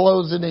starts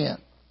closing in.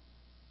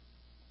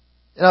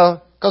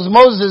 Because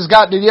Moses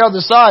got to the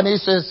other side and he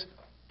says,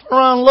 turn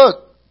around and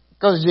look.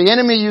 Because the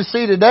enemy you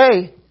see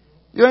today,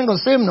 you ain't going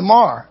to see him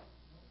tomorrow.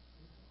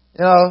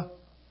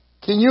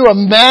 Can you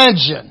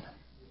imagine?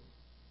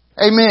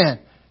 Amen.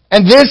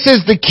 And this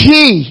is the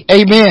key.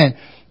 Amen.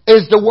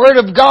 Is the Word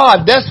of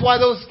God. That's why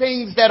those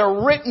things that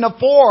are written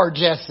afore,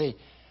 Jesse,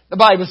 the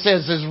Bible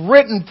says is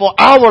written for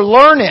our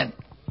learning.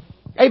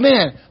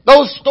 Amen.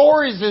 Those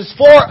stories is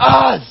for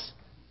us.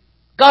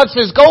 God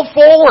says, go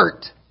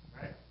forward.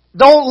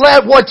 Don't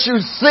let what you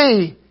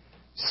see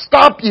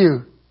stop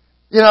you.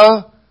 And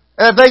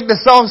I think the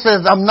song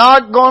says, I'm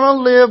not going to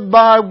live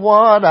by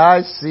what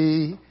I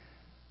see.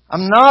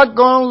 I'm not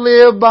going to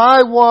live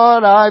by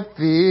what I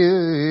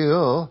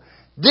feel.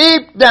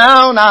 Deep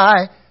down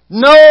I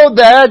know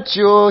that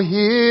you're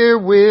here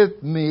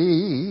with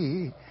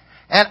me.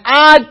 And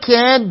I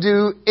can't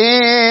do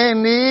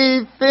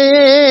anything.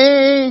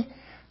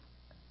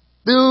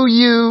 Through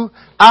you,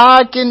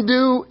 I can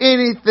do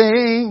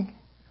anything.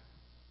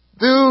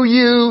 Through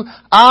you,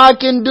 I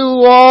can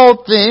do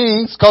all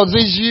things. 'Cause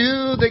it's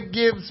you that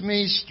gives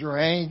me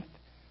strength.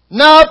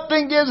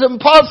 Nothing is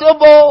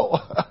impossible.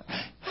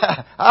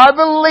 I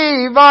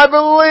believe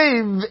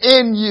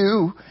in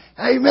you.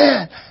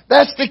 Amen.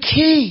 That's the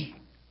key.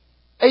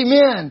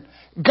 Amen.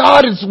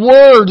 God's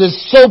Word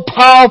is so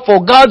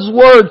powerful. God's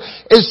Word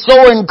is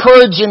so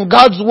encouraging.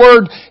 God's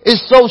Word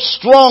is so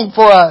strong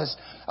for us.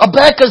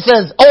 Habakkuk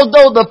says,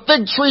 although the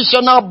fig tree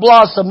shall not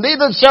blossom,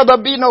 neither shall there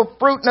be no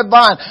fruit in the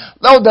vine,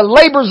 though the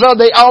labors of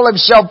the olive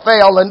shall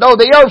fail, and though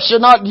the earth shall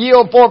not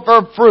yield forth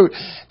her fruit,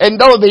 and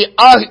though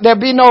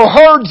there be no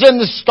herds in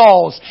the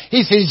stalls,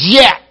 he says,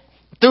 yet,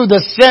 through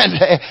the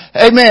sin,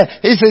 amen,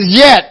 he says,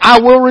 yet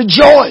I will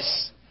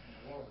rejoice.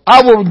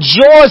 I will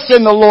rejoice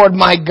in the Lord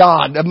my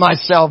God of my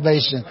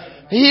salvation.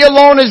 He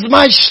alone is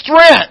my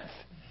strength.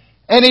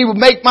 And He will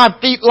make my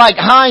feet like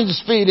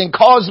hinds' feet and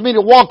cause me to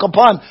walk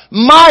upon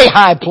my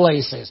high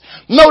places.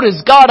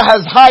 Notice God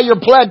has higher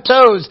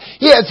plateaus.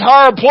 He has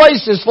higher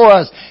places for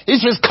us. He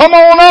says, come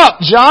on up,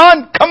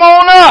 John. Come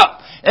on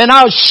up. And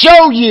I'll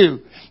show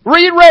you.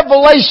 Read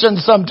Revelation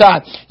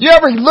sometime. You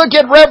ever look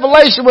at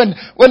Revelation when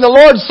the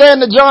Lord's saying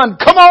to John,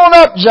 come on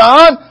up,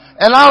 John,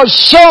 and I'll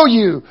show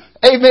you.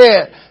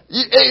 Amen.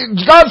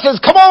 God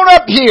says, come on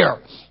up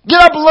here. Get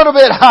up a little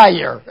bit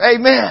higher.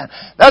 Amen.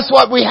 That's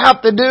what we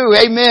have to do.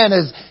 Amen.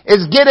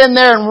 Is get in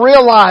there and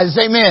realize,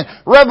 amen,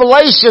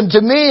 Revelation to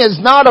me is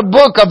not a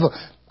book of,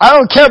 I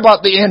don't care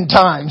about the end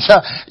times.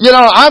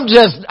 I'm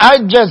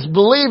just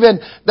believing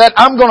that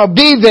I'm going to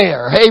be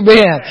there.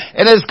 Amen.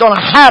 And it's going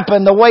to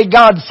happen the way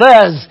God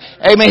says.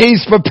 Amen.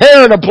 He's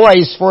prepared a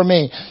place for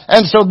me.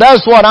 And so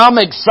that's what I'm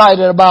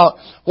excited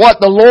about, what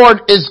the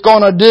Lord is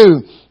going to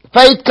do.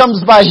 Faith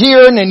comes by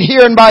hearing and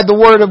hearing by the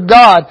Word of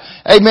God.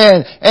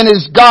 Amen. And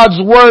His God's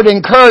Word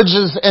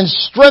encourages and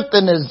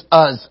strengthens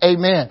us.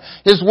 Amen.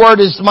 His Word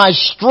is my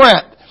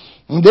strength.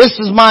 And this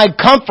is my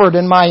comfort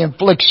in my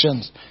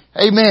afflictions.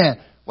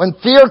 Amen. When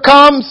fear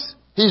comes,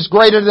 He's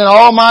greater than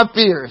all my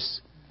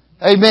fears.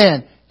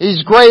 Amen.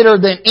 He's greater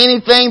than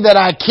anything that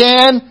I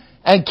can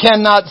and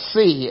cannot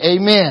see.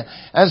 Amen.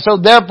 And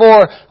so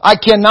therefore, I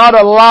cannot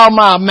allow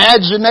my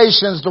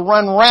imaginations to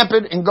run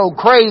rampant and go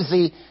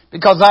crazy,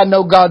 because I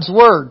know God's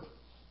Word.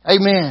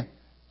 Amen.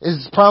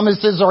 His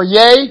promises are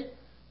yea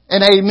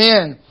and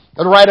amen.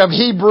 The writer of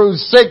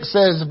Hebrews 6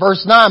 says,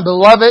 verse 9,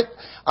 Beloved,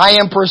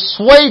 I am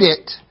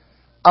persuaded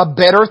of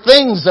better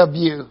things of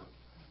you,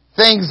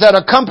 things that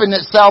accompany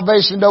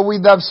salvation, though we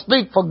thus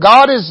speak. For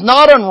God is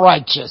not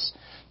unrighteous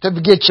to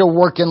forget your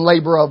work and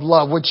labor of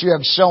love, which you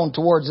have shown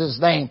towards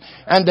His name,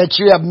 and that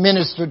you have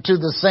ministered to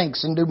the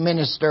saints and do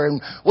minister.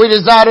 And we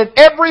desired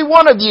every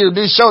one of you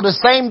to show the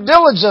same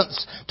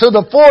diligence to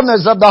the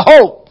fullness of the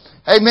hope,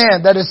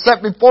 amen, that is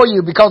set before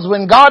you. Because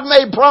when God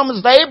made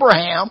promise to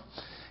Abraham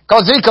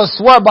because he could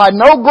swear by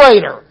no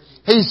greater.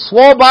 He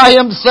swore by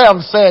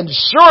himself, saying,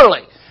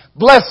 surely,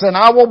 blessing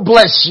I will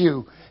bless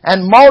you,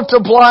 and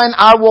multiplying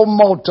I will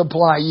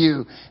multiply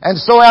you. And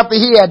so after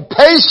he had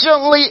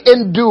patiently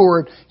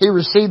endured, he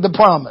received the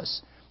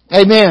promise.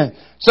 Amen.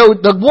 So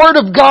the Word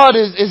of God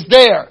is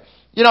there.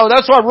 You know,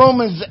 that's why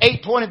Romans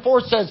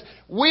 8:24 says,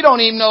 we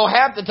don't even know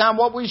half the time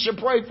what we should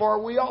pray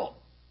for, we ought.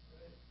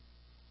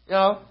 You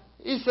know,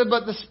 he said,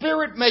 but the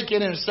Spirit make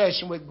an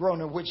intercession with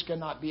groaning which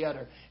cannot be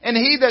uttered. And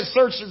he that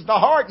searches the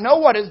heart know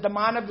what is the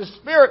mind of the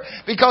Spirit,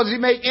 because he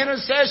make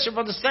intercession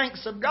for the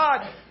saints of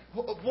God.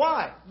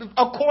 Why?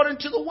 According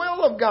to the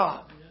will of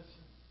God.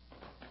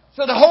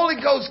 So the Holy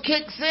Ghost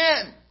kicks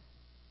in.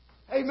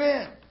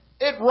 Amen.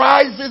 It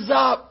rises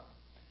up.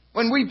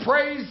 When we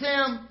praise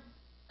Him,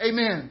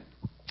 amen,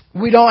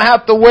 we don't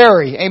have to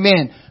worry.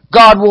 Amen.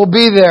 God will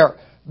be there.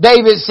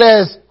 David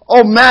says,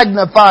 oh,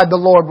 magnify the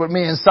Lord with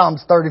me in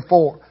Psalms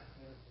 34.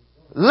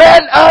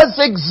 Let us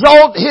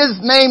exalt His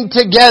name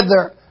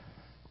together.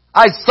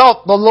 I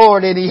sought the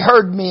Lord and He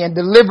heard me and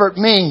delivered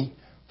me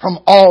from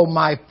all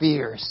my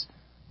fears.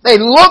 They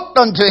looked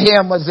unto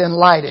Him was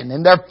enlightened,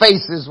 and their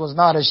faces was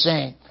not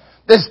ashamed.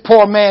 This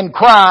poor man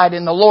cried,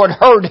 and the Lord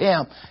heard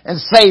him and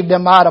saved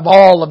him out of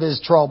all of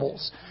his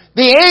troubles.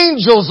 The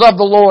angels of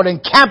the Lord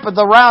encampeth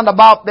around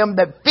about them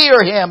that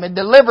fear Him and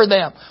deliver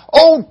them.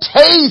 Oh,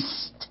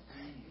 taste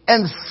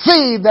and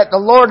see that the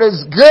Lord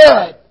is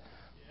good.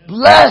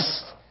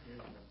 Blessed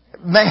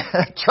man,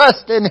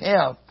 trust in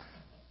Him.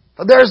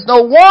 For there is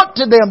no want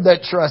to them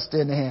that trust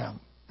in Him.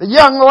 The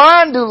young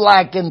lion do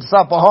lack and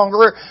suffer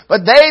hunger, but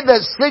they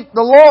that seek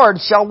the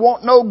Lord shall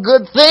want no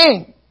good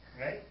thing.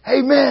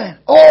 Amen.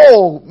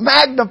 Oh,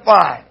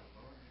 magnify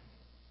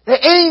the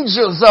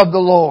angels of the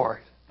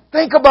Lord.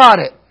 Think about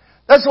it.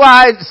 That's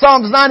why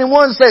Psalms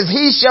 91 says,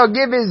 He shall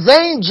give His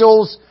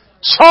angels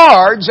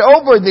charge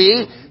over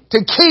thee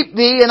to keep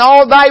thee in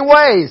all thy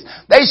ways.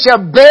 They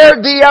shall bear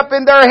thee up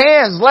in their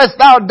hands,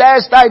 lest thou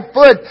dash thy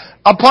foot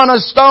upon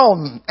a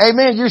stone.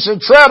 Amen. You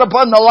shall tread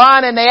upon the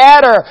lion and the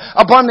adder,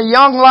 upon the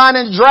young lion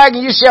and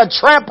dragon. You shall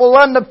trample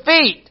under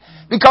feet,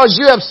 because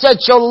you have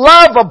set your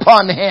love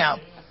upon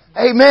Him.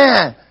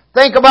 Amen.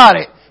 Think about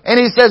it.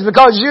 And He says,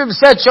 because you've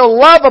set your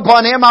love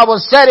upon Him, I will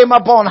set Him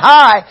up on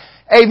high.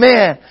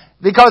 Amen.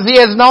 Because He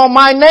has known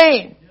my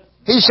name.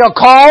 He shall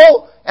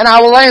call and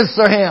I will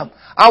answer him.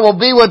 I will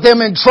be with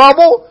him in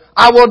trouble.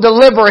 I will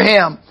deliver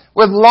him.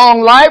 With long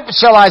life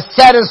shall I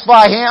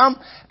satisfy him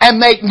and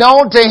make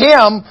known to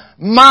him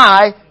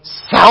my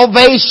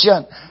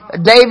salvation.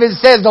 David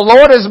says, the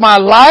Lord is my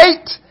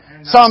light,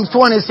 Psalms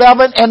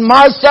 27, and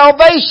my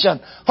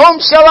salvation. Whom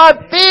shall I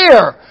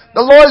fear?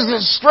 The Lord is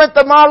the strength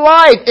of my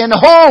life. In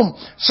whom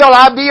shall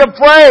I be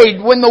afraid?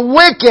 When the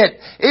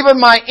wicked,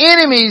 even my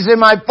enemies and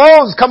my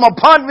foes, come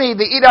upon me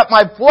to eat up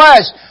my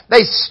flesh,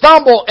 they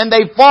stumble and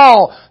they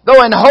fall.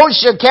 Though an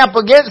host should camp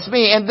against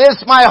me, and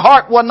this my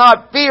heart will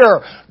not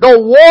fear. Though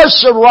war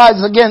should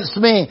rise against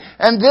me,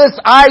 and this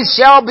I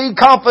shall be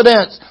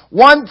confident.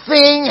 One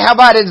thing have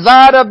I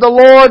desired of the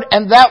Lord,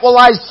 and that will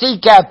I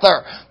seek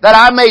after, that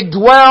I may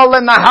dwell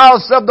in the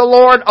house of the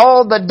Lord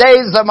all the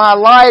days of my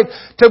life,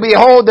 to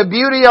behold the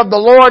beauty of the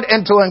Lord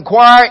and to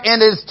inquire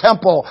in His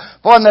temple.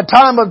 For in the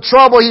time of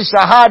trouble He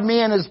shall hide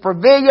me in His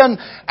pavilion,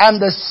 and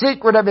the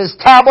secret of His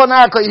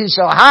tabernacle He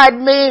shall hide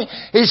me.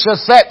 He shall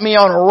set me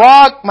on a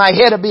rock, my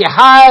head will be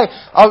high,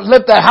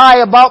 lifted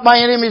high about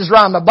my enemies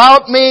round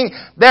about me.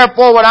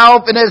 Therefore when I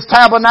open His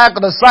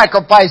tabernacle, the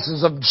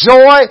sacrifices of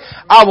joy,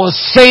 I will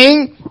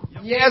sing.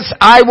 Yes,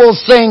 I will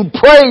sing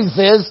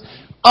praises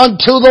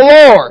unto the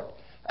Lord.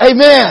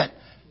 Amen.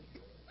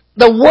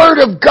 The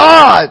Word of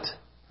God.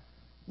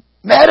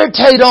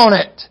 Meditate on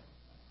it.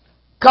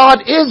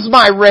 God is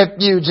my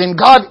refuge and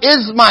God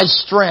is my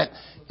strength.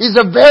 He's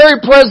a very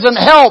present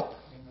help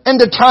in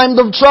the time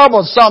of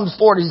trouble, Psalms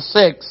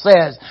 46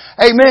 says.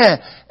 Amen.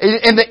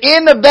 In the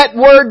end of that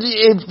word,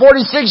 in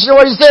 46, you know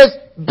what He says?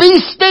 Be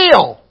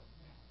still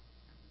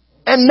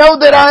and know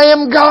that I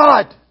am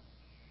God.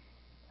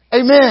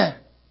 Amen.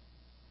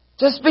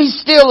 Just be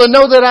still and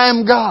know that I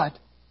am God.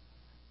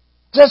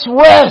 Just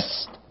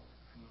rest.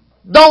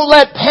 Don't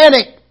let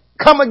panic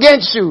come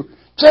against you.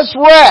 Just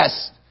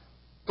rest.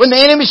 When the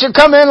enemy should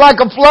come in like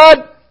a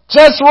flood,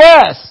 just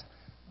rest.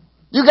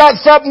 You got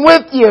something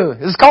with you.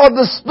 It's called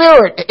the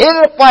Spirit.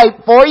 It'll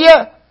fight for you.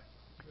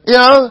 You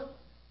know?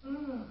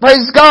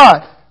 Praise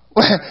God.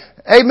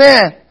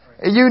 Amen.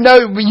 You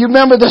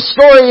remember the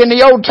story in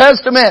the Old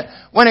Testament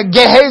when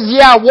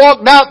Gehazi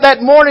walked out that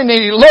morning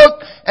and he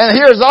looked and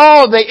here's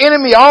all the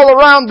enemy all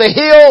around the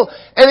hill,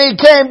 and he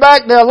came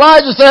back to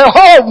Elijah and said,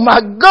 oh my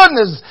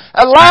goodness,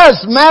 at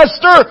last,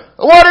 Master,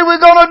 what are we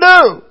going to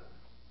do?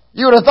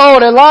 You would have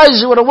thought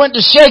Elijah would have went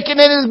to shaking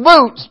in his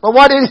boots. But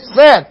what did he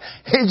say?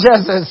 He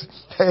just says,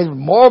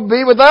 more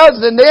be with us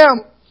than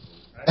them.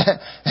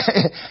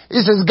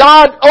 He says,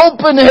 God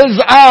opened his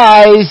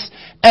eyes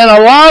and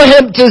allow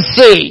him to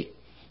see.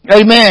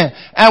 Amen.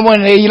 And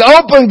when he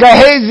opened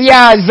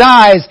Gehazi's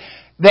eyes,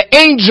 the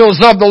angels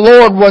of the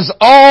Lord was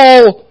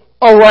all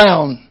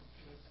around.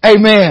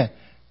 Amen.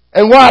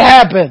 And what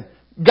happened?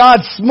 God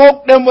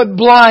smoked them with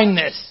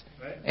blindness.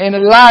 And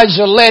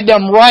Elijah led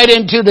them right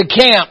into the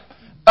camp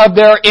of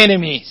their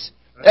enemies.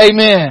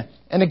 Amen.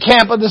 In the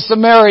camp of the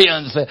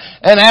Samaritans.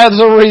 And as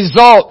a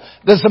result,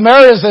 the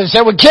Samaritans said,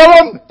 shall we kill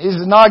them? He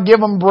said, no, give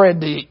them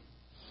bread to eat.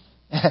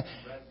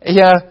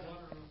 Yeah.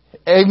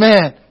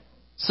 Amen.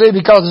 See,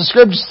 because the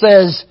scripture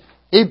says,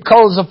 heap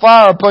coals of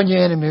fire upon your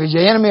enemy. Is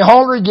your enemy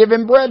hungry? Give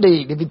him bread to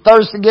eat. If he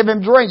thirsty, give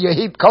him drink. You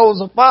heap coals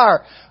of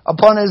fire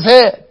upon his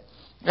head.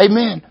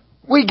 Amen.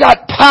 We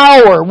got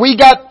power.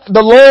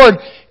 The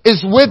Lord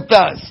is with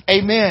us.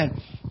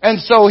 Amen. And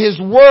so His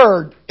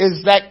Word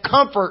is that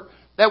comfort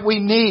that we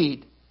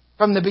need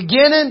from the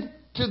beginning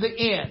to the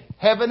end.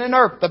 Heaven and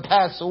earth to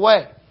pass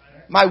away.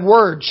 My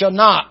Word shall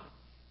not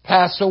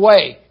pass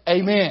away.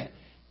 Amen.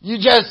 You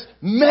just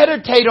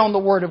meditate on the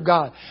Word of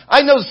God.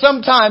 I know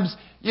sometimes,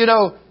 you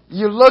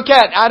look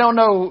at, I don't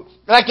know,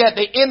 like at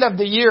the end of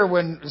the year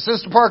when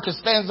Sister Parker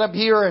stands up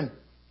here and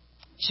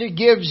she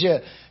gives you,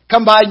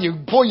 come by and you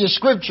pull your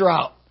scripture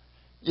out,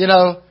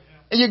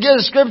 and you get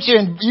a scripture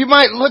and you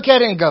might look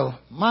at it and go,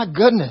 my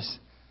goodness,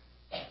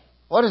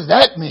 what does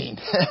that mean?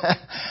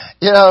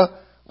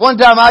 One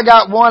time I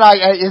got one,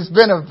 it's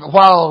been a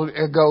while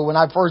ago when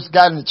I first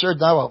got in the church,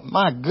 and I thought,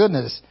 my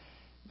goodness,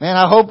 man,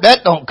 I hope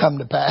that don't come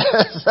to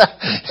pass.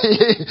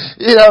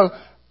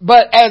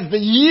 But as the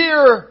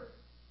year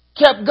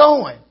kept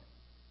going,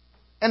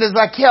 and as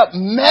I kept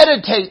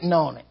meditating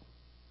on it,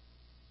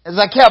 as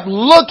I kept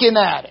looking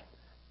at it,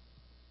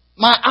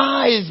 my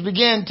eyes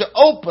began to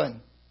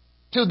open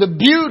to the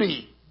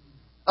beauty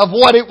of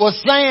what it was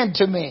saying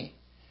to me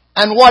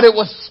and what it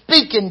was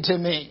speaking to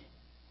me.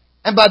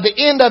 And by the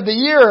end of the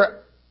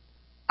year,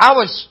 I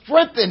was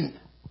strengthened,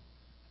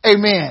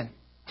 amen,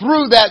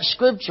 through that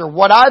scripture.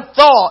 What I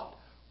thought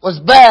was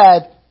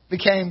bad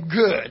became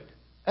good.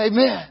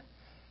 Amen.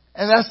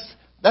 And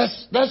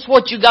that's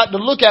what you got to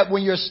look at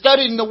when you're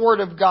studying the Word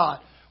of God.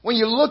 When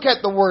you look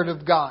at the Word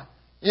of God,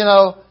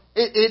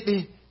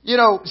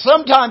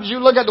 sometimes you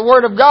look at the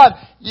Word of God.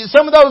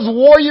 Some of those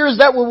warriors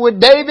that were with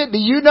David, do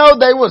you know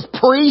they was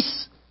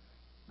priests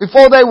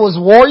before they was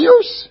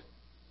warriors?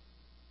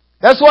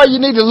 That's why you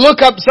need to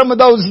look up some of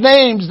those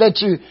names that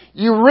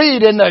you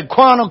read in the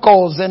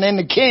Chronicles and in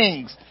the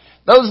Kings.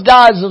 Those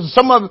guys,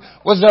 some of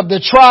was of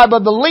the tribe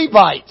of the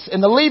Levites,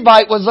 and the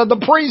Levite was of the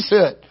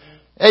priesthood.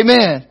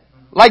 Amen.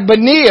 Like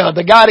Benaiah,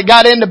 the guy that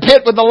got in the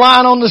pit with the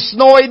lion on the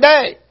snowy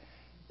day.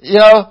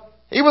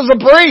 He was a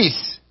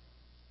priest.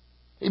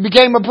 He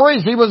became a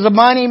priest. He was a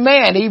mighty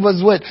man. He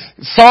was with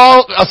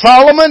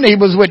Solomon. He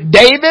was with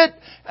David.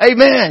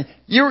 Amen.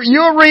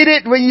 You'll read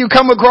it when you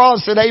come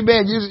across it.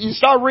 Amen. You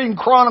start reading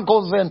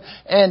Chronicles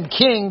and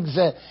Kings.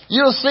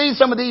 You'll see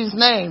some of these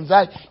names.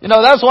 That's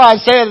why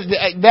I said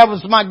that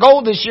was my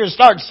goal this year,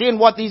 start seeing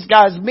what these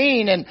guys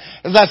mean. And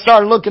as I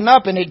started looking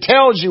up, and it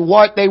tells you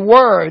what they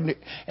were and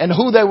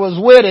who they was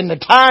with and the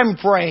time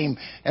frame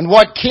and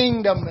what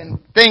kingdom and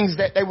things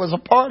that they was a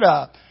part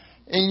of.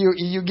 And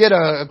you get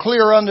a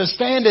clear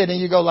understanding,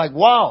 and you go like,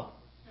 wow,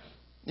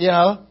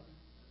 there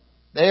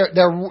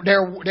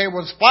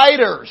was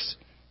fighters.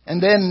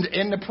 And then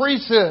in the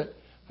priesthood,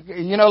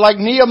 like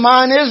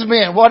Nehemiah and his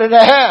men, what did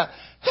they have?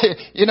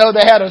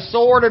 They had a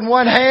sword in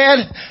one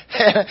hand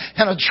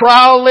and a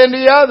trowel in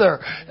the other.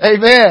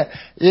 Amen.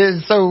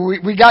 So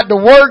we got to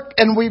work,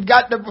 and we've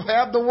got to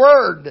have the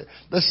Word,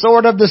 the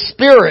sword of the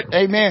Spirit.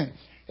 Amen.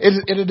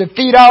 It'll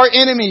defeat our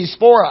enemies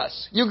for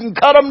us. You can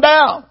cut them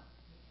down.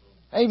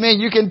 Amen.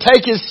 You can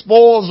take his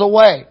spoils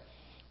away.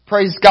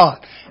 Praise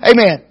God.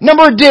 Amen.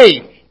 Number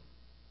D.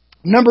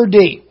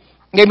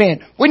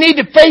 Amen. We need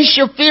to face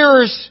your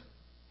fears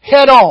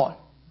head on.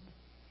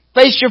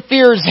 Face your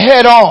fears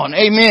head on.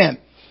 Amen.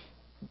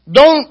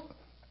 Don't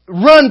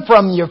run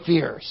from your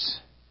fears.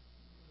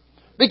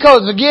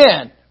 Because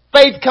again,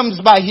 faith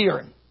comes by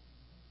hearing.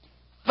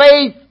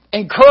 Faith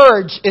and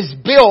courage is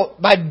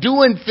built by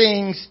doing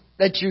things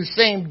that you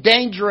seem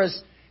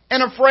dangerous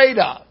and afraid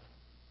of.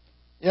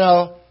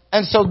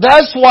 And so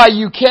that's why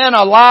you can't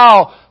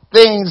allow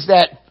things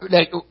that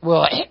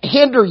will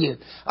hinder you.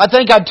 I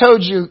think I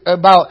told you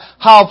about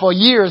how for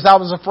years I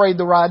was afraid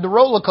to ride the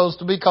roller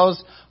coaster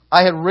because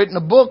I had written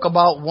a book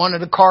about one of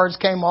the cars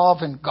came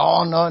off and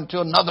gone on to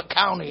another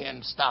county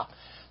and stuff.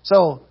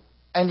 So,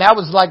 and that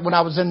was like when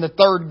I was in the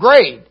 3rd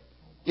grade.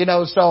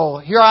 So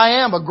here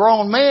I am, a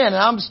grown man, and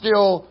I'm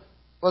still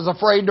was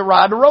afraid to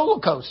ride the roller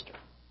coaster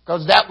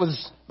because that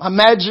was, my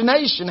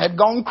imagination had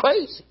gone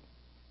crazy.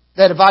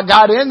 That if I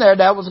got in there,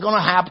 that was going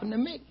to happen to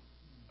me.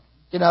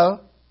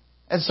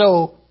 And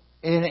so,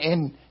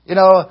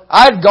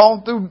 I'd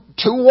gone through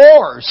 2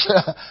 wars,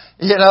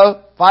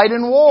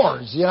 fighting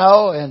wars,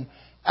 and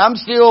I'm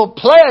still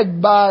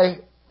plagued by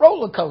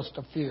roller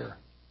coaster fear.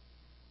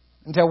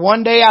 Until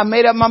one day I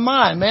made up my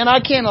mind, man, I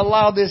can't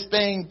allow this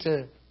thing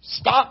to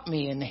stop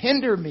me and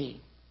hinder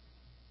me.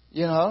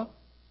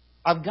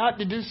 I've got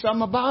to do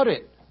something about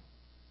it.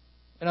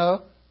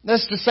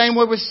 That's the same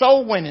way with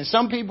soul winning.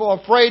 Some people are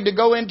afraid to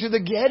go into the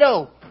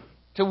ghetto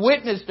to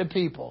witness to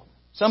people.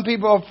 Some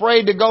people are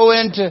afraid to go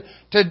into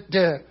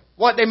to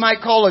what they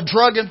might call a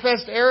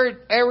drug-infested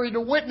area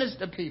to witness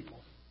to people.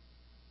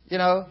 You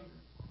know,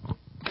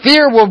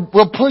 fear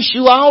will push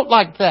you out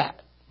like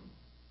that.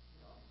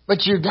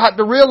 But you got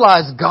to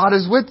realize God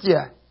is with you.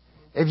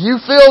 If you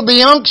feel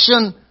the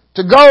unction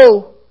to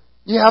go,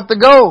 you have to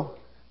go.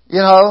 You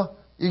know,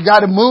 you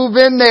got to move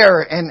in there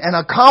and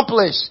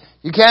accomplish.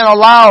 You can't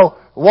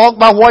walk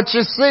by what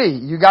you see.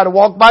 You got to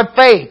walk by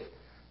faith.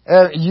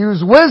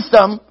 Use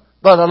wisdom,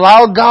 but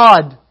allow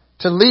God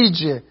to lead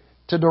you,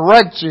 to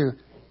direct you,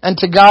 and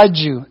to guide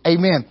you.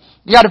 Amen.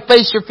 You got to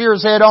face your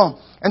fears head on.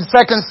 In 2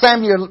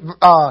 Samuel,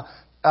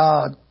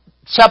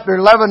 chapter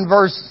 11,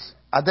 verse,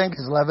 I think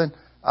it's 11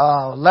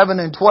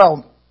 and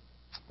 12,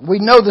 we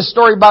know the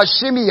story about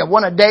Shimei,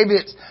 one of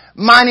David's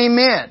mighty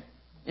men.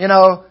 You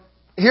know,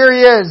 here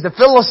he is, the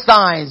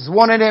Philistines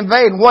wanted to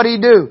invade. What'd he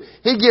do?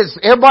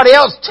 Everybody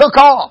else took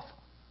off.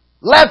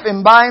 Left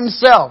him by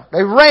himself.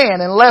 They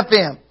ran and left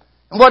him.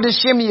 And what did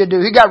Shimei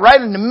do? He got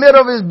right in the middle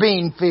of his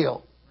bean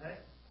field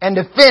and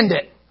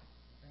defended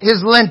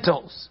his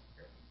lentils.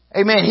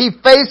 Amen. He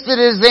faced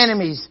his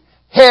enemies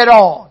head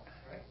on.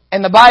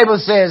 And the Bible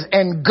says,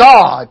 and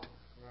God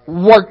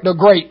worked a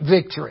great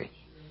victory.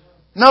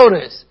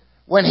 Notice,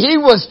 when he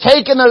was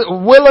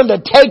willing to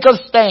take a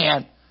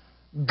stand,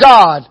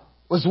 God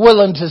was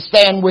willing to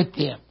stand with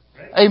him.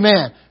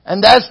 Amen.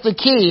 And that's the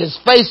key, is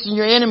facing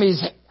your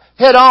enemies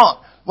head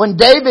on. When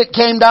David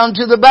came down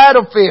to the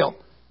battlefield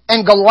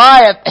and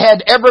Goliath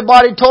had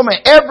everybody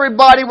tormented,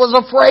 everybody was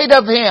afraid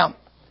of him.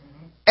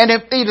 And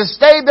if he'd have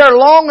stayed there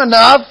long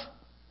enough,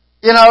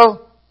 you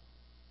know,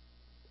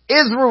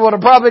 Israel would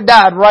have probably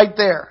died right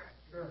there.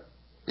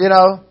 You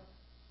know,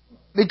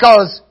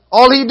 because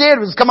all he did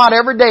was come out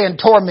every day and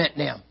torment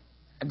them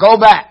and go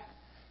back.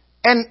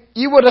 And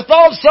you would have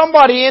thought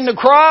somebody in the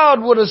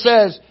crowd would have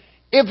said,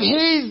 if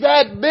he's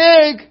that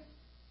big,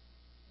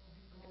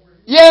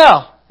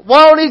 yeah,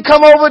 why don't he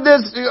come over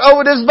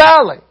this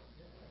valley?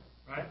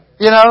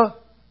 You know,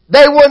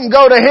 they wouldn't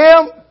go to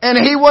him and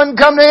he wouldn't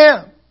come to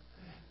him.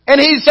 And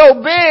he's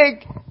so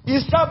big, you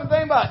stop and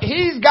think about it.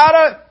 He's got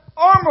an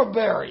armor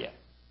barrier.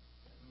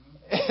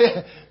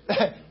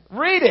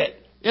 Read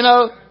it. You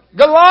know,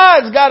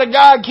 Goliath's got a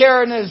guy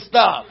carrying his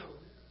stuff.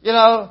 You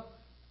know,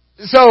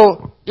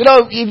 so, you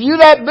know, if you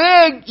that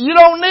big, you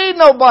don't need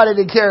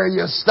nobody to carry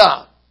your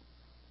stuff.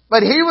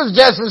 But he was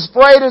just as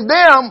afraid of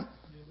them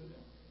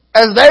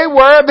as they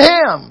were of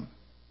him.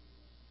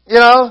 You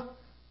know,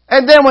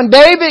 and then when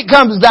David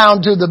comes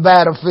down to the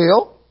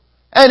battlefield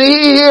and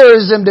he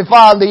hears them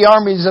defile the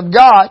armies of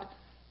God,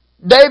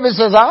 David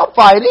says, I'll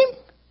fight him.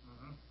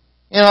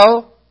 You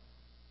know,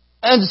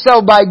 and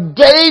so by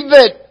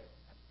David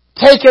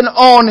taking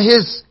on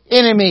his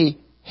enemy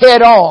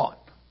head on,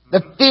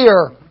 the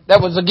fear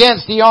that was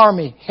against the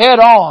army head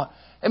on,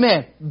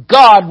 amen,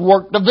 God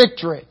worked the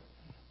victory.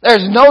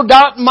 There's no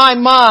doubt in my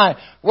mind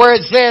where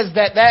it says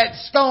that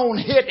stone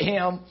hit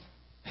him.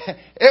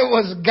 It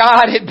was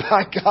guided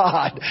by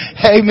God.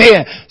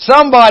 Amen.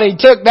 Somebody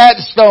took that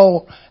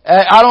stone.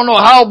 I don't know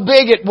how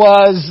big it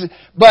was,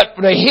 but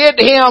to hit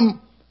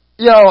him,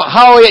 you know,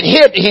 how it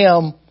hit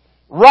him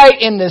right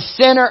in the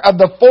center of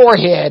the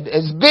forehead,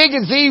 as big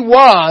as he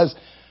was,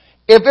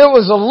 if it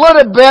was a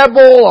little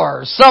bevel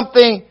or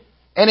something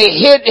and it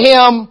hit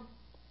him,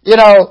 you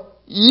know,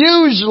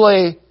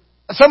 usually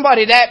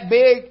somebody that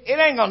big, it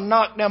ain't going to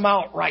knock them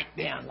out right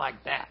then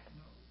like that.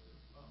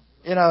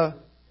 You know,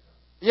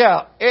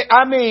 yeah,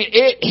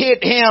 it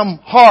hit him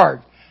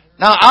hard.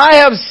 Now, I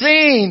have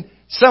seen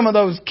some of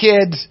those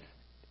kids,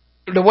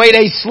 the way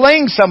they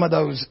sling some of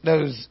those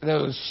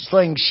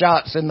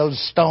slingshots and those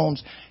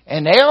stones,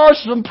 and there are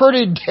some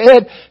pretty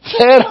dead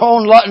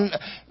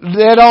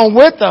on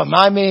with them.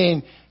 I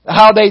mean,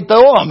 how they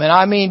throw them, and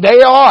I mean,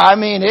 they are. I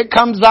mean, it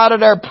comes out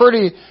of there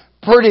pretty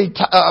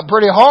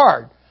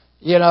hard,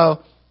 you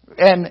know.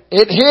 And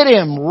it hit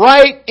him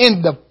right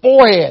in the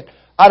forehead.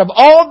 Out of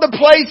all the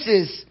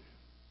places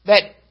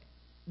that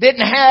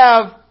didn't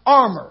have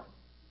armor,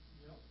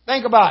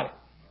 think about it,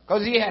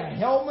 because he had a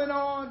helmet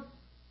on,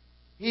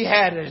 he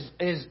had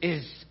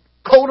his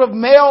coat of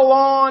mail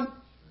on.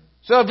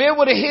 So if it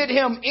would have hit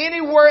him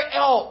anywhere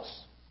else,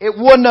 it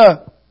wouldn't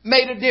have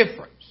made a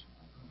difference.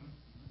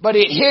 But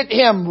it hit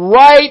him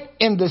right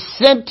in the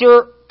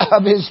center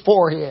of his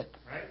forehead.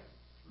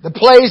 The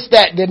place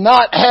that did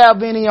not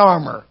have any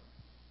armor.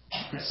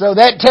 So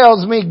that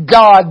tells me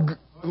God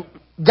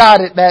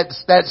got it,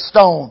 that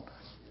stone.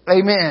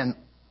 Amen.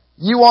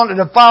 You wanted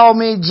to follow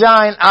me,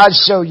 giant, I'd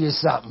show you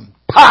something.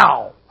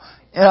 Pow!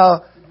 You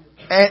know,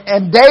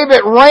 and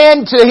David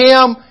ran to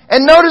him,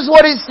 and notice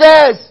what he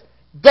says.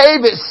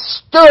 David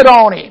stood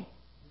on him.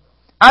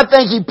 I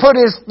think he put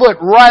his foot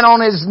right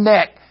on his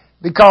neck,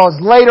 because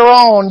later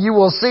on you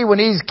will see when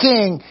he's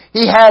king,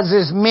 he has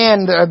his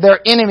men, their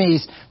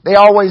enemies, they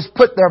always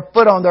put their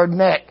foot on their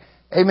neck.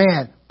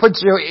 Amen. Put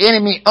your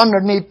enemy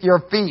underneath your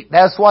feet.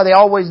 That's why they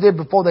always did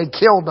before they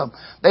killed them.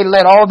 They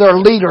let all their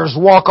leaders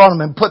walk on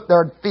them and put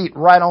their feet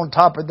right on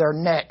top of their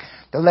neck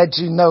to let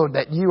you know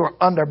that you are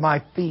under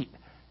my feet.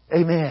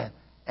 Amen.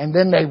 And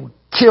then they would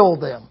kill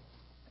them.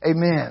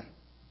 Amen.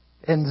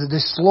 And they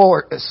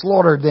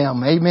slaughtered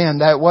them. Amen.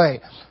 That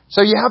way.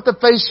 So you have to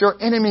face your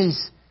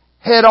enemies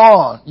head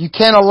on. You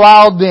can't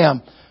allow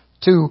them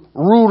to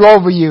rule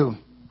over you.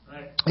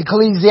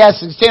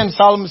 Ecclesiastes 10,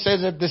 Solomon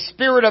says, if the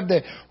spirit of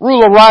the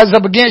ruler rise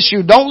up against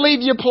you, don't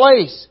leave your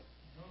place.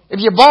 If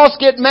your boss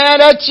get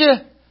mad at you,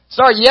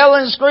 start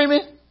yelling and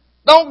screaming,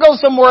 don't go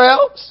somewhere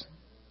else.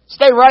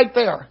 Stay right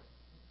there.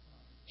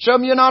 Show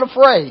them you're not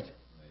afraid.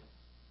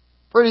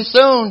 Pretty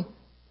soon,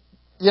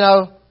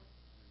 it'll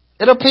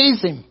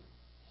appease him.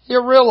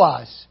 He'll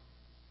realize.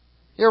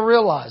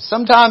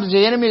 Sometimes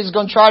the enemy is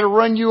going to try to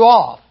run you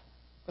off.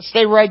 But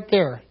stay right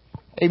there.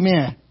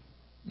 Amen.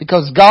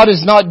 Because God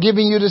is not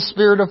giving you the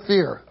spirit of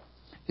fear.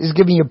 He's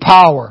giving you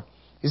power.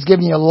 He's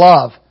giving you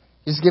love.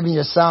 He's giving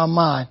you a sound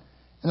mind.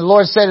 And the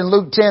Lord said in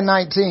Luke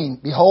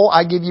 10:19, behold,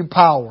 I give you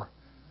power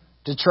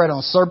to tread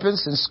on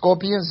serpents and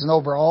scorpions and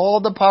over all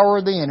the power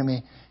of the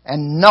enemy,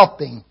 and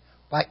nothing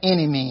by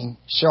any means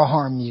shall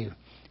harm you.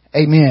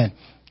 Amen.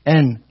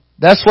 And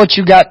that's what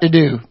you got to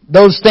do.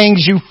 Those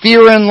things you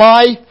fear in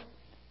life,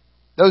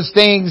 those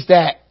things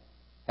that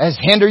has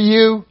hindered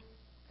you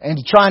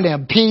and trying to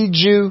impede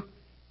you,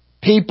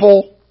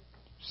 people,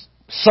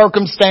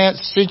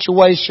 circumstance,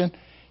 situation,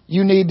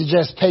 you need to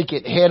just take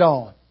it head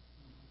on.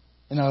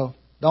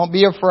 Don't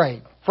be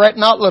afraid. Fret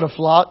not, little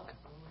flock.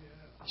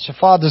 It's your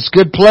Father's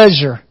good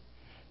pleasure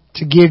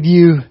to give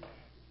you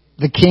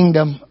the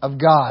kingdom of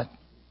God.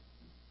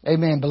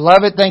 Amen.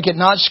 Beloved, think it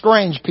not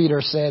strange, Peter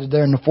said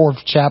there in the 4th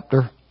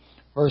chapter,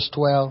 verse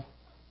 12.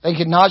 Think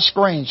it not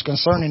strange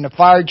concerning the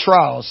fiery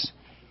trials,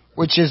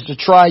 which is to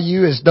try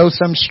you as though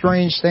some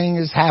strange thing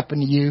has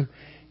happened to you.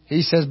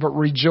 He says, but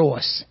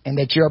rejoice in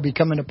that you are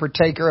becoming a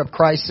partaker of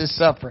Christ's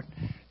suffering.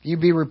 If you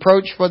be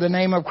reproached for the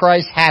name of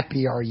Christ,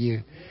 happy are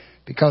you,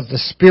 because the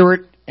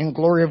Spirit and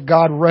glory of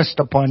God rest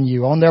upon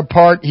you. On their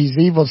part, He's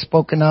evil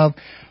spoken of,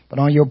 but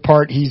on their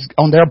part,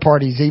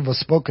 He's evil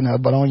spoken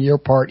of, but on your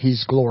part,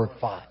 He's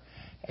glorified.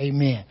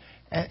 Amen.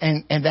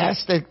 And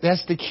that's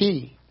the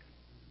key,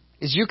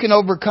 is you can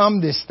overcome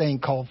this thing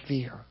called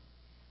fear.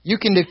 You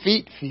can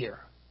defeat fear.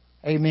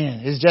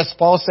 Amen. It's just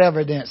false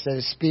evidence that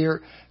is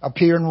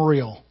appearing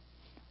real.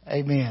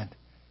 Amen.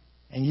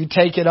 And you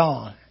take it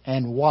on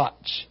and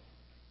watch.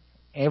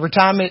 Every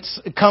time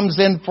it comes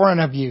in front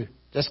of you,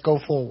 just go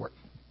forward.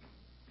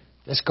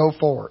 Just go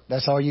forward.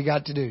 That's all you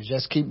got to do.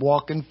 Just keep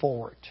walking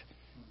forward,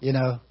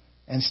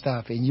 and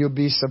stuff. And you'll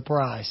be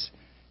surprised,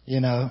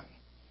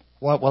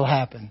 what will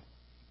happen.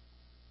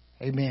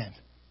 Amen.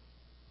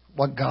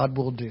 What God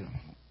will do.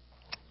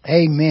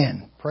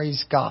 Amen.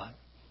 Praise God.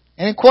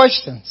 Any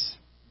questions?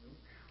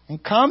 Any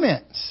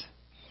comments?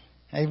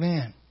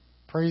 Amen.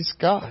 Praise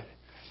God.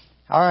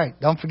 All right.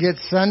 Don't forget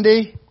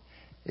Sunday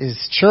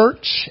is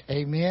church.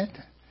 Amen.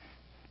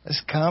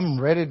 Let's come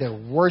ready to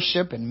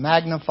worship and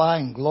magnify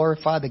and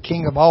glorify the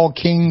King of all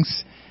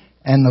kings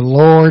and the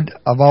Lord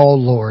of all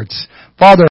lords. Father,